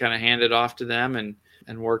just kind of hand it off to them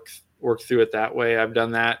and work through it that way. I've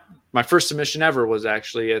done that. My first submission ever was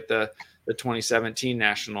actually at the 2017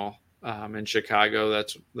 National in Chicago.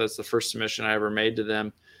 That's the first submission I ever made to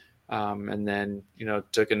them. And then, you know,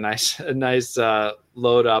 took a nice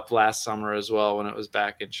load up last summer as well when it was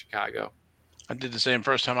back in Chicago. I did the same.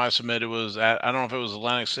 First time I submitted was I don't know if it was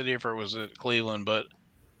Atlantic City or if it was at Cleveland, but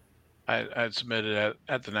I submitted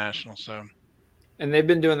at the National. So, and they've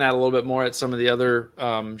been doing that a little bit more at some of the other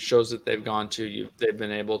shows that they've gone to. They've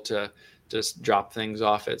been able to just drop things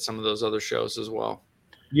off at some of those other shows as well.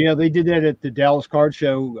 Yeah, they did that at the Dallas Card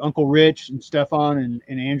Show. Uncle Rich and Stefan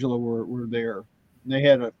and Angela were there. They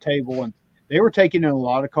had a table and they were taking in a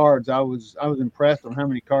lot of cards. I was impressed on how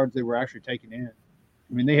many cards they were actually taking in.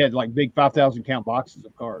 I mean, they had like big 5,000 count boxes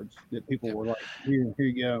of cards that people were like, here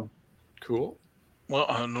you go. Cool. Well,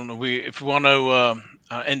 I don't know. If we want to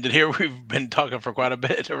end it here, we've been talking for quite a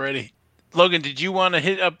bit already. Logan, did you want to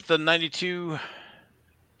hit up the 92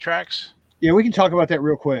 tracks? Yeah, we can talk about that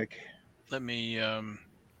real quick. Let me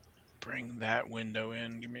bring that window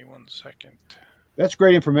in. Give me 1 second. That's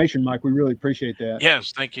great information, Mike. We really appreciate that.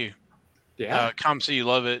 Yes, thank you. Yeah. COMC, you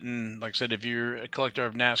love it. And like I said, if you're a collector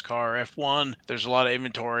of NASCAR F1, there's a lot of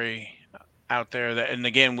inventory out there. And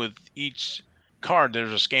again, with each card,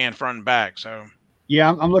 there's a scan front and back. So yeah,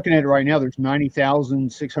 I'm looking at it right now. There's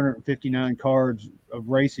 90,659 cards of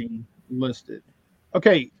racing listed.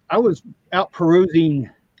 Okay, I was out perusing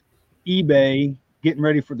eBay, getting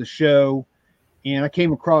ready for the show, and I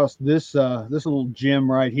came across this little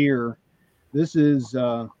gem right here. This is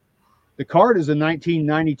the card is a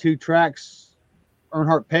 1992 Trax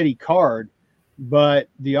Earnhardt Petty card, but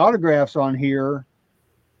the autographs on here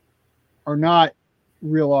are not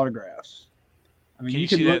real autographs. I mean, can you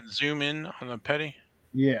see that zoom in on the Petty?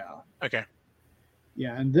 Yeah. Okay.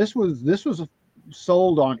 Yeah, and this was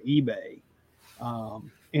sold on eBay,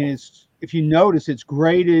 and it's, if you notice, it's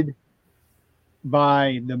graded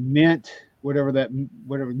by the Mint, whatever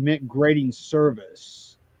Mint grading service.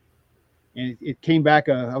 And it came back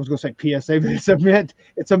I was going to say PSA, but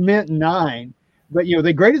it's a Mint 9. But you know,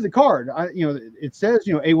 they graded the card. It says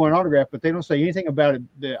A1 autograph, but they don't say anything about it,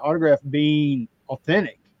 the autograph being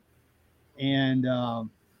authentic. And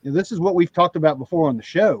this is what we've talked about before on the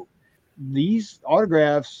show. These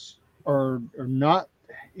autographs are not,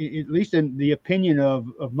 at least in the opinion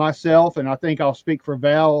of myself, and I think I'll speak for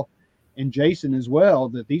Val and Jason as well,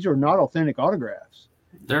 that these are not authentic autographs.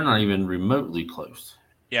 They're not even remotely close.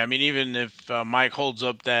 Yeah, I mean, even if Mike holds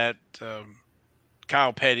up that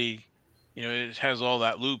Kyle Petty, it has all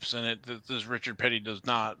that loops in it that this Richard Petty does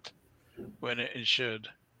not, when it should.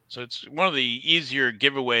 So it's one of the easier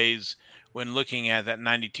giveaways when looking at that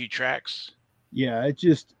 92 tracks. Yeah, it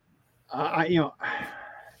just,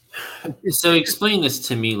 So explain this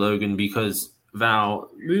to me, Logan, because Val,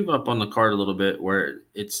 move up on the card a little bit where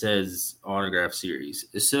it says autograph series.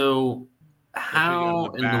 So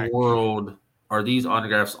how in the world are these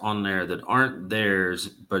autographs on there that aren't theirs,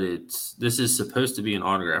 but this is supposed to be an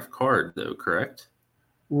autograph card though, correct?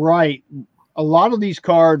 Right. A lot of these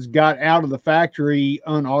cards got out of the factory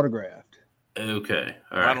unautographed. Okay.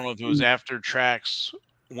 All right. I don't know if it was after tracks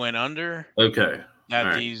went under. Okay.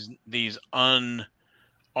 That these unautographed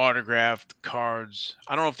cards.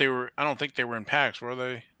 I don't think they were in packs, were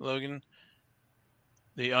they, Logan?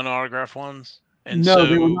 The unautographed ones? And no,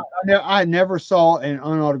 they were not. I never saw an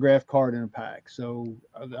unautographed card in a pack, so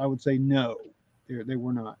I would say no, they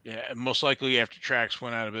were not. Yeah, most likely after tracks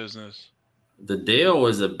went out of business. The Dale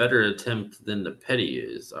was a better attempt than the Petty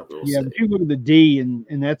is, I will say. Yeah, if you look at the D,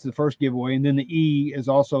 and that's the first giveaway, and then the E is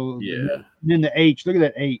also, and then the H. Look at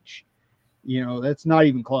that H. That's not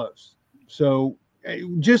even close. So,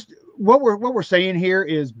 just what we're saying here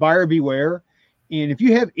is buyer beware. And if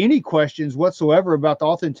you have any questions whatsoever about the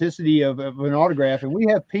authenticity of an autograph, and we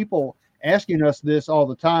have people asking us this all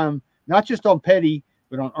the time, not just on Petty,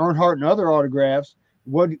 but on Earnhardt and other autographs,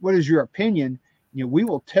 what is your opinion? We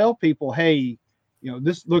will tell people, hey,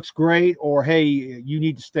 this looks great, or hey, you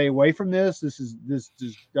need to stay away from this. This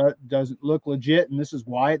doesn't look legit, and this is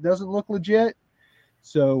why it doesn't look legit.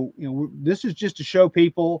 So, this is just to show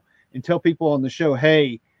people and tell people on the show,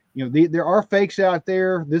 hey, there are fakes out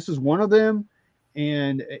there. This is one of them.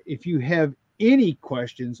 And if you have any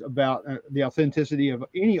questions about the authenticity of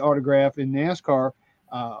any autograph in NASCAR,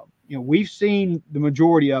 we've seen the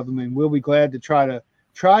majority of them, and we'll be glad to try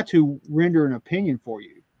to render an opinion for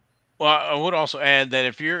you. Well, I would also add that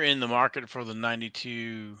if you're in the market for the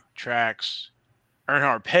 92 tracks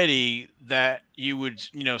Earnhardt Petty, that you would,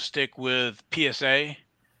 stick with PSA,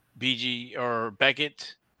 BG, or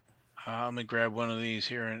Beckett. I'm going to grab one of these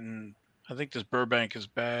here, and I think this Burbank is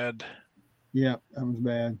bad. Yeah, that one's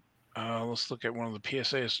bad. Let's look at one of the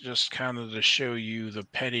PSAs just kind of to show you the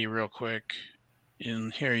Petty real quick. In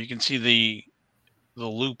here, you can see the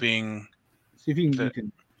looping. See if you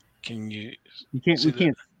can. Can you? You can't. We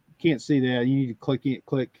can't see that. You need to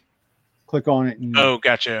click on it. And, oh,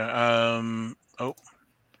 gotcha.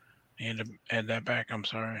 And to add that back. I'm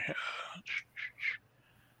sorry.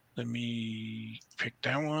 Let me pick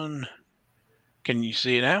that one. Can you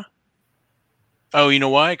see it now? Oh, you know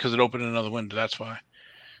why? Because it opened another window. That's why.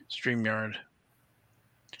 StreamYard.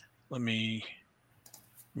 Let me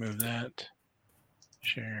move that.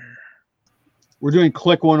 Share. We're doing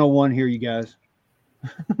Click 101 here, you guys.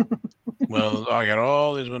 Well, I got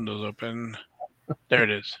all these windows open. There it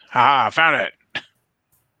is. Ha! Found it.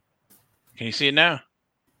 Can you see it now?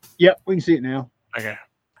 Yep, we can see it now. Okay.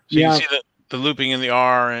 So you can see the looping in the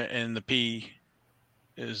R and the P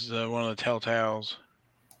is one of the telltales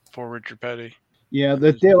for Richard Petty. Yeah,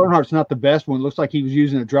 the Dale Earnhardt's not the best one. It looks like he was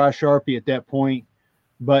using a dry Sharpie at that point,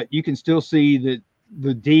 but you can still see that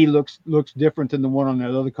the D looks different than the one on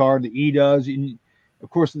that other card. The E does. And of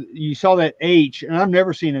course, you saw that H, and I've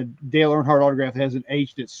never seen a Dale Earnhardt autograph that has an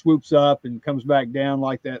H that swoops up and comes back down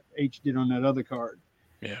like that H did on that other card.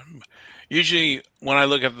 Yeah. Usually when I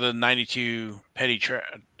look at the 92 Petty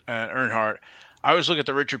Earnhardt, I always look at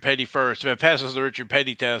the Richard Petty first. If it passes the Richard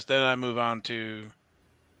Petty test, then I move on to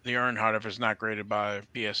the Earnhardt if it's not graded by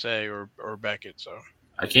PSA or Beckett. So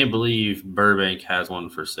I can't believe Burbank has one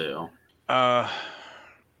for sale. Yeah.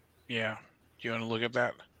 Do you want to look at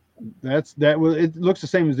that? It looks the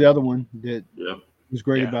same as the other one that was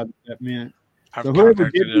graded by that mint. So whoever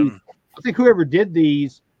did these, I think whoever did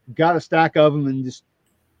these got a stack of them and just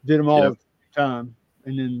did them all at the time,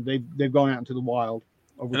 and then they've gone out into the wild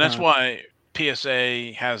over time. And that's why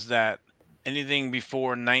PSA has that anything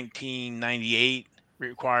before 1998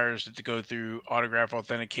 requires it to go through autograph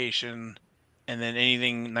authentication, and then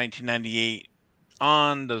anything 1998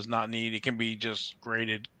 on does not need. It can be just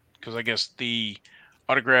graded because I guess the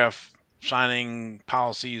autograph signing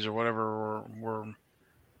policies or whatever were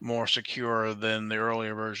more secure than the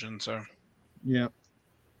earlier version. So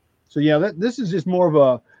this is just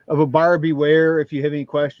more of a buyer beware. If you have any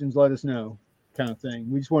questions, let us know, kind of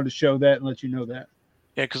thing. We just wanted to show that and let you know that.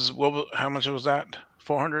 Yeah, because how much was that?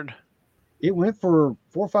 400. It went for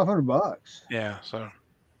 $400 or $500. Yeah, so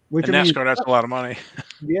which in NASCAR, that's a lot of money.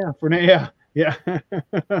 Yeah, yeah.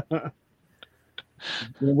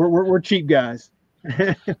 we're cheap guys.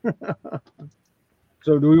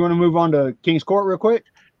 So, do we want to move on to King's Court real quick?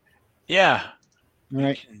 Yeah, all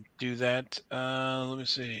right. We can do that. Let me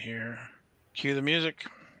see here. Cue the music.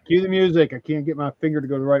 Cue the music. I can't get my finger to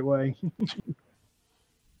go the right way.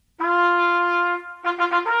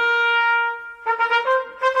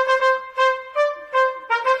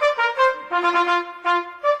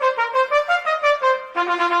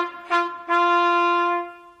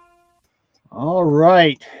 All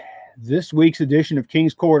right, this week's edition of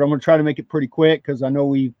King's Court. I'm going to try to make it pretty quick because I know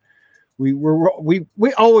we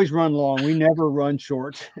always run long. We never run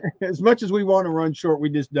short. As much as we want to run short, we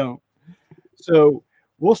just don't. So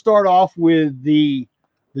we'll start off with the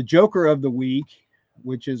Joker of the week,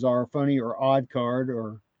 which is our funny or odd card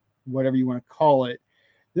or whatever you want to call it.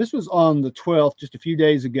 This was on the 12th, just a few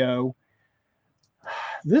days ago.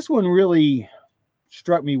 This one really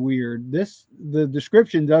struck me weird. The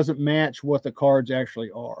description doesn't match what the cards actually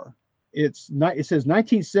are. It says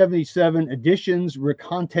 1977 editions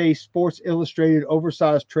Raconte Sports Illustrated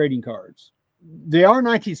oversized trading cards. They are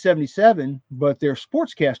 1977, but they're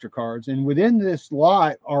sportscaster cards, and within this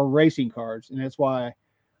lot are racing cards, and that's why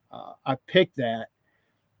I picked that.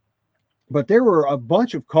 But there were a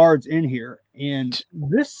bunch of cards in here, and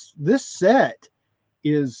this set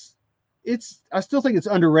is. I still think it's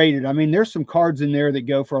underrated. I mean, there's some cards in there that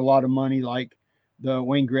go for a lot of money, like the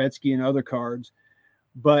Wayne Gretzky and other cards.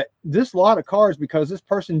 But this lot of cards, because this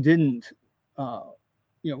person didn't,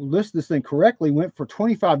 list this thing correctly, went for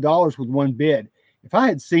 $25 with one bid. If I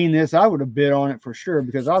had seen this, I would have bid on it for sure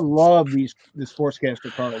because I love the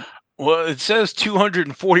sportscaster card. Well, it says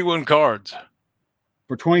 241 cards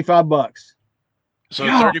for $25. So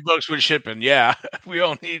Yeah. $30 with shipping. Yeah, we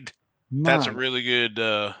all need. That's a My, really good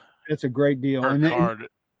that's a great deal. per And card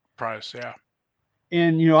price. Yeah.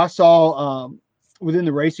 I saw within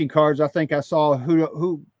the racing cards, I think I saw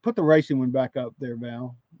who put the racing one back up there,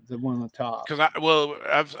 Val, the one on the top. Because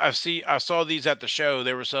I saw these at the show.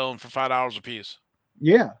 They were selling for $5 a piece.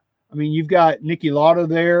 Yeah, I mean, you've got Nicky Lauda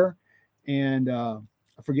there, and I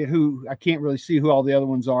forget who. I can't really see who all the other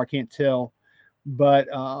ones are. I can't tell, but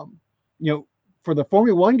for the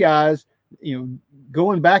Formula One guys,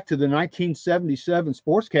 going back to the 1977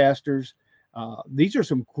 Sportscasters, these are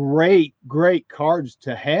some great cards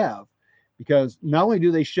to have, because not only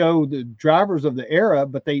do they show the drivers of the era,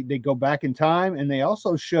 but they go back in time, and they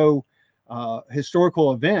also show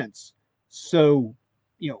historical events. So,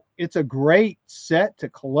 it's a great set to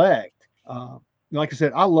collect. Like I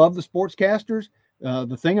said, I love the Sportscasters.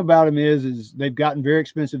 The thing about them is they've gotten very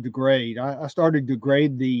expensive to grade. I started to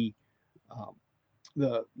grade the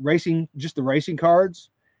racing cards,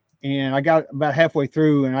 and I got about halfway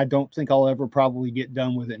through, and I don't think I'll ever probably get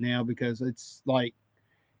done with it now, because it's like,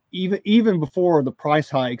 even before the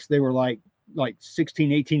price hikes, they were like $16,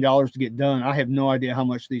 $18 to get done. I have no idea how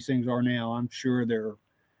much these things are now. I'm sure they're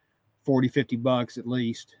 $40, $50 at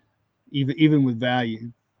least, even with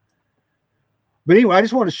value. But anyway, I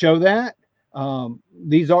just want to show that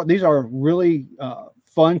these are really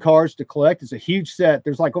fun cards to collect. It's a huge set.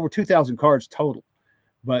 There's like over 2,000 cards total,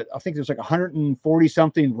 but I think there's like 140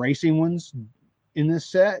 something racing ones in this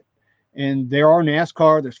set. And there are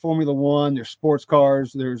NASCAR, there's Formula One, there's sports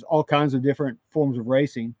cars, there's all kinds of different forms of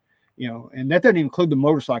racing, and that doesn't include the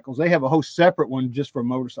motorcycles. They have a whole separate one just for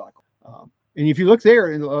motorcycle. And if you look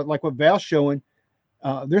there, like what Val's showing,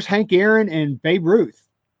 there's Hank Aaron and Babe Ruth.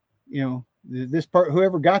 This part,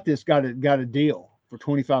 whoever got this got a deal for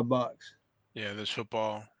 $25. Yeah, this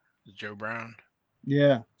football, Joe Brown.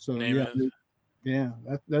 Yeah. So Namath.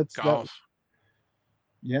 that's golf.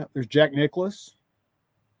 There's Jack Nicklaus,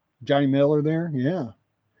 Johnny Miller there. Yeah.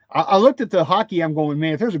 I looked at the hockey. I'm going,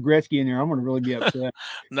 man, if there's a Gretzky in there, I'm going to really be upset.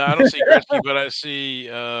 No, I don't see Gretzky, but I see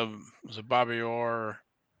was it Bobby Orr,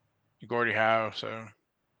 Gordie Howe. So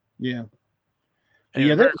yeah.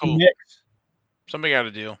 anyway, very cool. Mix. Somebody got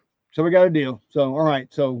a deal. So we got a deal. So, all right.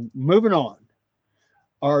 So moving on.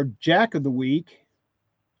 Our Jack of the Week,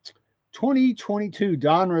 2022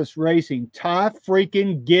 Donruss Racing, Ty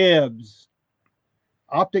freaking Gibbs.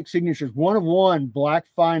 Optic Signatures, 1 of 1, Black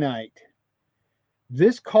Finite.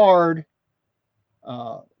 This card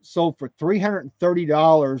sold for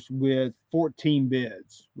 $330 with 14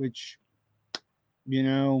 bids, which,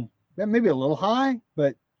 that may be a little high,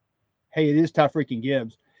 but hey, it is Ty freaking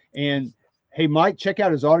Gibbs. And hey, Mike, check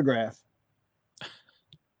out his autograph.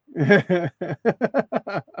 Yeah,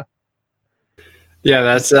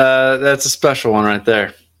 that's a special one right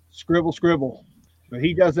there. Scribble. But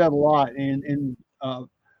he does that a lot. And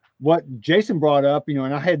what Jason brought up,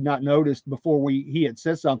 and I had not noticed before he had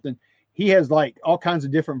said something, he has like all kinds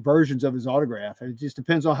of different versions of his autograph. It just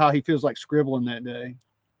depends on how he feels like scribbling that day.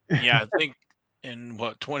 Yeah, I think in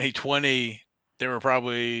 2020 there were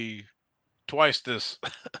probably twice this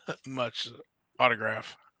much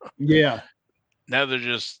autograph. Yeah. Now they're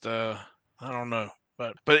just I don't know,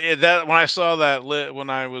 but that when I saw that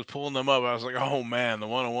when I was pulling them up, I was like, oh man, the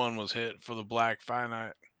 101 was hit for the Black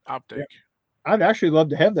Finite Optic. Yeah. I'd actually love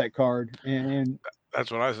to have that card, and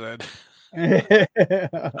that's what I said.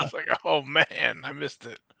 I was like, oh man, I missed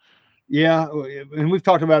it. Yeah, and we've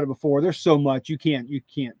talked about it before. There's so much you can't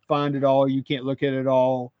find it all. You can't look at it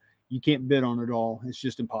all. You can't bid on it all. It's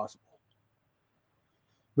just impossible.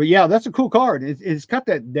 But yeah, that's a cool card. It's got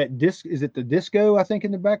that disc. Is it the disco? I think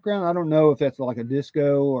in the background. I don't know if that's like a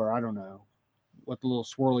disco or I don't know what the little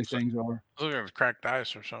swirly things are. Look at cracked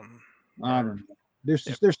ice or something. I don't know. There's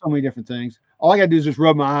so many different things. All I gotta do is just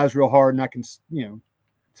rub my eyes real hard, and I can see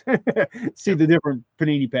the different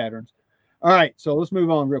panini patterns. All right, so let's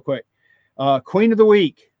move on real quick. Queen of the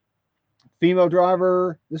Week, female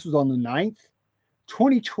driver. This was on the 9th,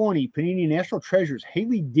 2020 Panini National Treasures.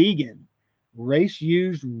 Haley Deegan, race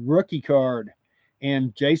used rookie card.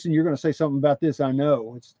 And Jason, you're going to say something about this. I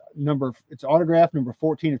know it's autograph number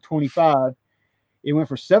 14 of 25. It went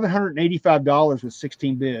for $785 with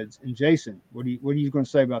 16 bids. And Jason, what are you going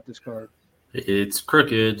to say about this card? It's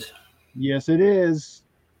crooked. Yes, it is.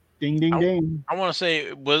 Ding, ding, ding. I want to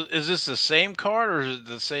say, is this the same card or is it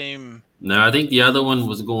the same? No, I think the other one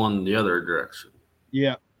was going the other direction.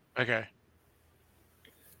 Yeah. Okay.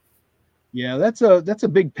 Yeah, that's a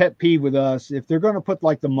big pet peeve with us. If they're going to put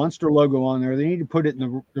like the Munster logo on there, they need to put it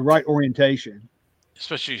in the right orientation.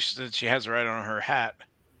 Especially since she has it right on her hat.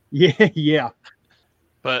 Yeah.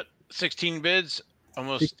 But 16 bids,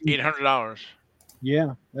 almost $800.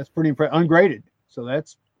 Yeah, that's pretty impressive. Ungraded. So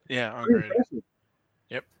that's Yeah, pretty ungraded. impressive.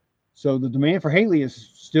 Yep. So the demand for Haley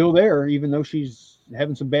is still there, even though she's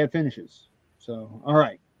having some bad finishes. So, all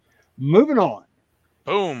right. Moving on.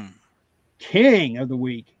 Boom. King of the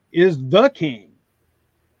week is the King.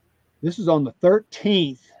 This is on the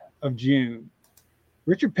 13th of June.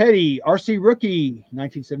 Richard Petty, RC Rookie,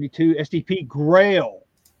 1972, SDP Grail,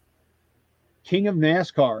 King of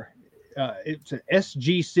NASCAR. It's an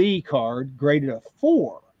SGC card, graded a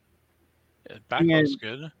 4. Yeah, back looks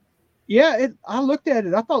good. Yeah, I looked at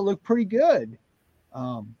it. I thought it looked pretty good.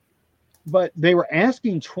 But they were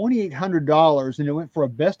asking $2,800, and it went for a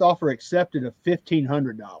best offer accepted of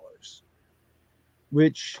 $1,500,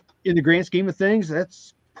 which in the grand scheme of things,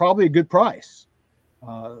 that's probably a good price.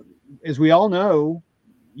 As we all know,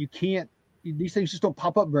 these things just don't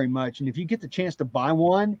pop up very much. And if you get the chance to buy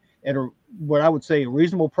one at what I would say a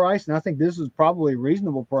reasonable price, and I think this is probably a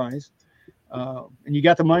reasonable price, and you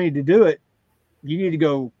got the money to do it, you need to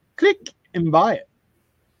go click and buy it.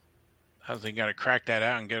 I think you got to crack that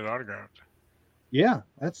out and get it autographed. Yeah,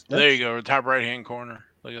 that's there you go, top right hand corner.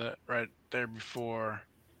 Look at that right there before.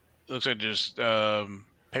 Looks like just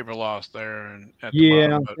paper loss there, and at the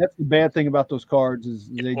bottom, that's the bad thing about those cards is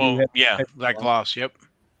they do have black gloss. Yep.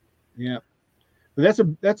 Yeah, but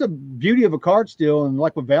that's a beauty of a card still, and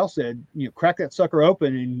like what Val said, crack that sucker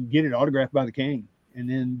open and get it autographed by the King, and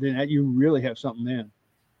then you really have something then.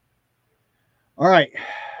 All right,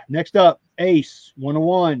 next up, Ace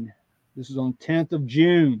 101. This is on 10th of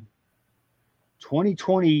June,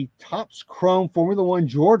 2020 Topps Chrome Formula One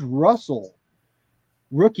George Russell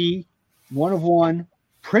Rookie 1 of 1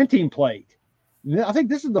 printing plate. I think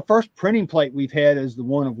this is the first printing plate we've had as the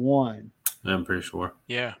 1 of 1. I'm pretty sure.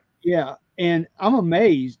 Yeah. Yeah, and I'm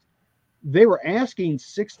amazed. They were asking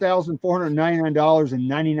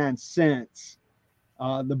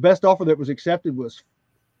 $6,499.99. The best offer that was accepted was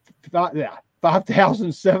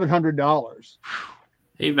 $5,700.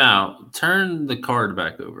 Hey Val, turn the card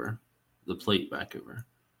back over, the plate back over.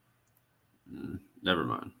 Never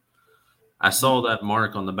mind. I saw that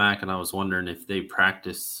mark on the back, and I was wondering if they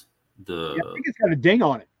practice the. Yeah, I think it's got a ding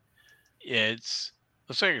on it. Yeah, looks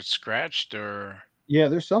like it's scratched or. Yeah,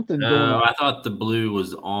 there's something going on. I thought the blue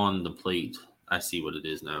was on the plate. I see what it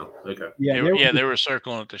is now. Okay. Yeah, they were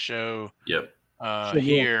circling it to show. Yep.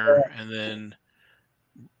 Here and then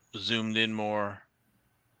zoomed in more.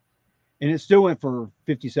 And it still went for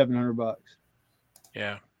 $5,700.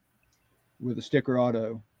 Yeah. With a sticker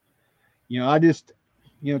auto. I just,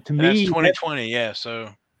 to and me. That's 2020. Yeah. So.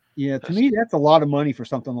 Yeah, to me, that's a lot of money for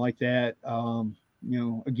something like that.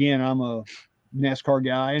 Again, I'm a NASCAR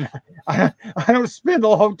guy, and I don't spend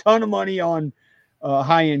a whole ton of money on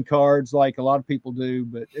high-end cards like a lot of people do,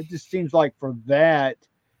 but it just seems like for that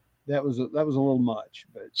was a little much.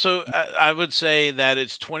 But so I would say that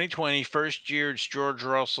it's 2020 first year. It's George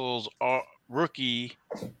Russell's rookie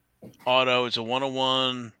auto. It's a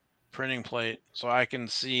 101 printing plate, so I can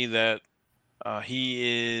see that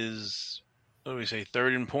he is, what do we say,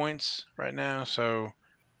 third in points right now. So,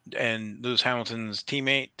 and Lewis Hamilton's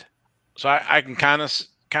teammate. So I can kind of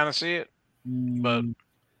see it, but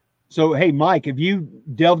so hey, Mike, have you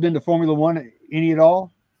delved into Formula One any at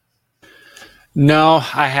all? No,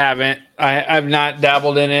 I haven't. I've not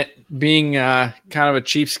dabbled in it. Being kind of a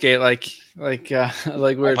cheapskate, like we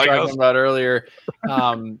were talking about earlier.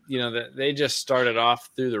 They just started off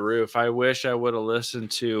through the roof. I wish I would have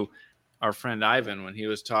listened to our friend Ivan when he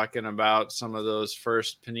was talking about some of those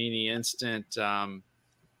first Panini Instant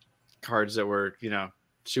cards that were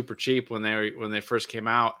super cheap when they first came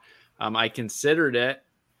out. I considered it.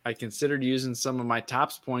 I considered using some of my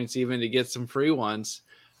Topps points even to get some free ones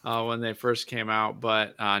when they first came out.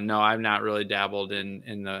 But no, I've not really dabbled in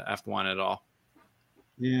the F1 at all.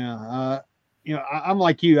 Yeah. I'm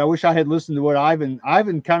like you. I wish I had listened to what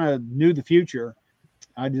Ivan kind of knew the future.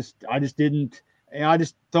 I just didn't. I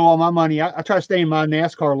just throw all my money. I try to stay in my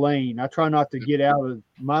NASCAR lane. I try not to get out of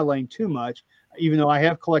my lane too much, even though I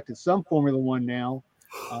have collected some Formula One now.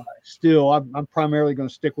 Still, I'm primarily going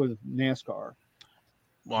to stick with NASCAR.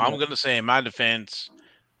 Well, I'm going to say in my defense,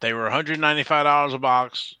 they were $195 a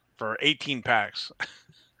box for 18 packs.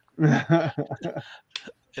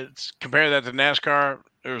 It's compare that to NASCAR.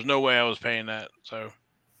 There was no way I was paying that. So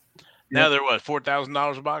now they're what,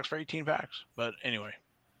 $4,000 a box for 18 packs. But anyway,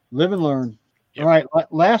 live and learn. Yep. All right,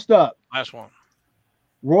 last one.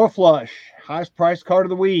 Royal Flush, highest price card of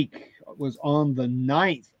the week was on the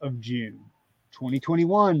 9th of June,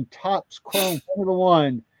 2021. Topps Chrome Formula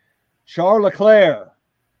One, Charles Leclerc,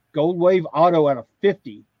 Gold Wave Auto out of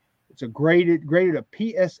 50. It's a graded a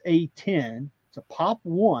PSA 10. It's a Pop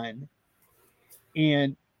 1,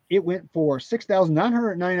 and it went for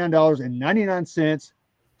 $6,999.99.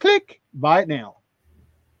 Click, buy it now.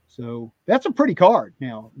 So that's a pretty card.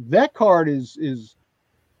 Now that card is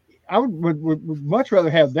I would much rather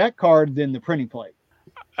have that card than the printing plate.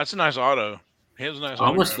 That's a nice auto. He has a nice I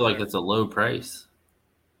almost feel autograph like it's a low price,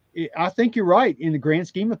 I think you're right in the grand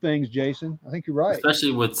scheme of things, Jason. I think you're right.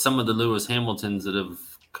 especially with some of the Lewis Hamiltons that have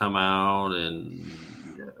come out, and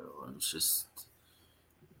it's just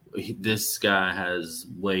this guy has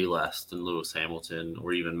way less than Lewis Hamilton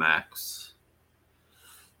or even Max.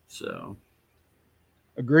 So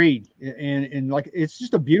Agreed. And like it's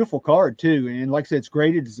just a beautiful card too. And like I said, it's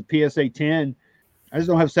graded as a PSA 10. I just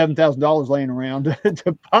don't have $7,000 laying around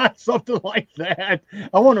to buy something like that.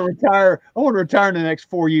 I want to retire. I want to retire in the next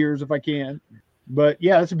 4 years if I can. But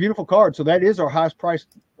yeah, that's a beautiful card. So that is our highest price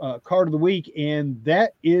card of the week, and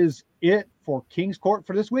that is it for King's Court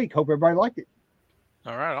for this week. Hope everybody liked it.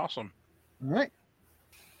 All right, awesome. All right.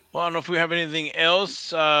 Well, I don't know if we have anything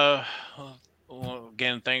else. Well,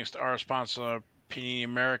 again, thanks to our sponsor, Panini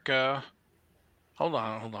America. Hold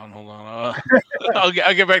on. I'll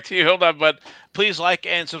get back to you. Hold on, but please like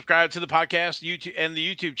and subscribe to the podcast, YouTube, and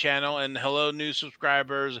the YouTube channel. And hello, new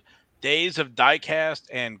subscribers. Days of Diecast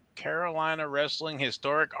and Carolina Wrestling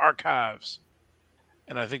Historic Archives.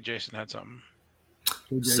 And I think Jason had something.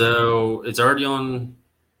 So it's already on.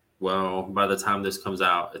 Well, by the time this comes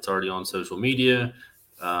out, it's already on social media.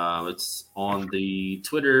 It's on the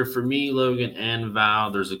Twitter for me, Logan, and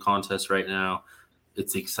Val. There's a contest right now.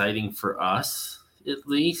 It's exciting for us, at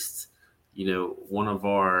least. You know, one of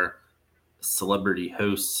our celebrity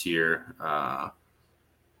hosts here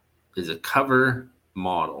is a cover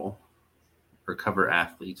model or cover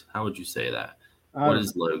athlete. How would you say that? What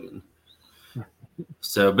is Logan?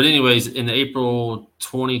 So, but anyways, in the April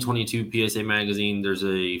 2022 PSA magazine, there's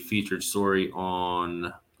a featured story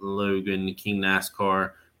on Logan King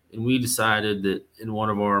NASCAR. And we decided that in one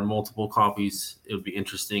of our multiple copies, it would be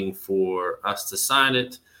interesting for us to sign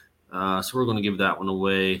it. So we're going to give that one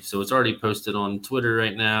away. So it's already posted on Twitter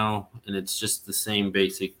right now, and it's just the same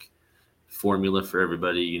basic formula for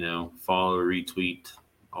everybody, you know, follow, retweet,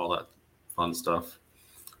 all that fun stuff.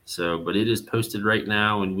 So, but it is posted right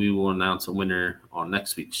now, and we will announce a winner on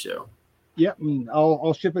next week's show. Yep, and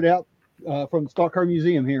I'll ship it out from the Stock Car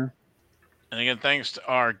Museum here. And again, thanks to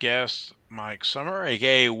our guest, Mike Summer,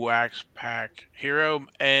 aka Wax Pack Hero.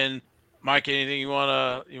 And Mike, anything you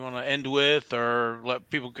wanna end with, or let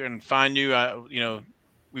people can find you? You know,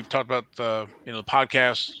 we've talked about the the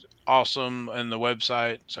podcast, awesome, and the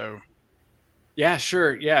website. So yeah,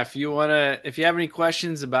 sure. Yeah, if you have any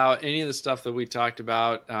questions about any of the stuff that we talked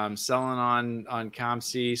about, selling on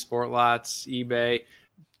COMC, Sportlots, eBay,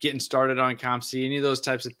 getting started on COMC, any of those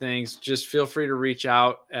types of things, just feel free to reach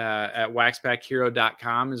out at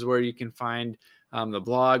waxpackhero.com is where you can find the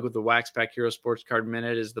blog with the Waxpack Hero Sports Card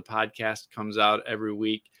Minute as the podcast comes out every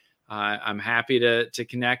week. I'm happy to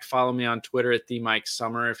connect. Follow me on Twitter at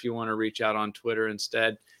 @TheMikeSummer if you want to reach out on Twitter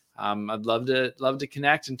instead. I'd love to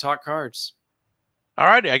connect and talk cards. all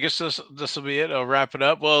righty, I guess this will be it. I'll wrap it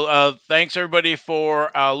up. Well, thanks everybody for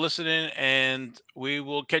listening, and we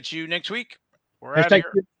will catch you next week. We're out of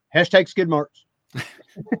here. Hashtag skid marks.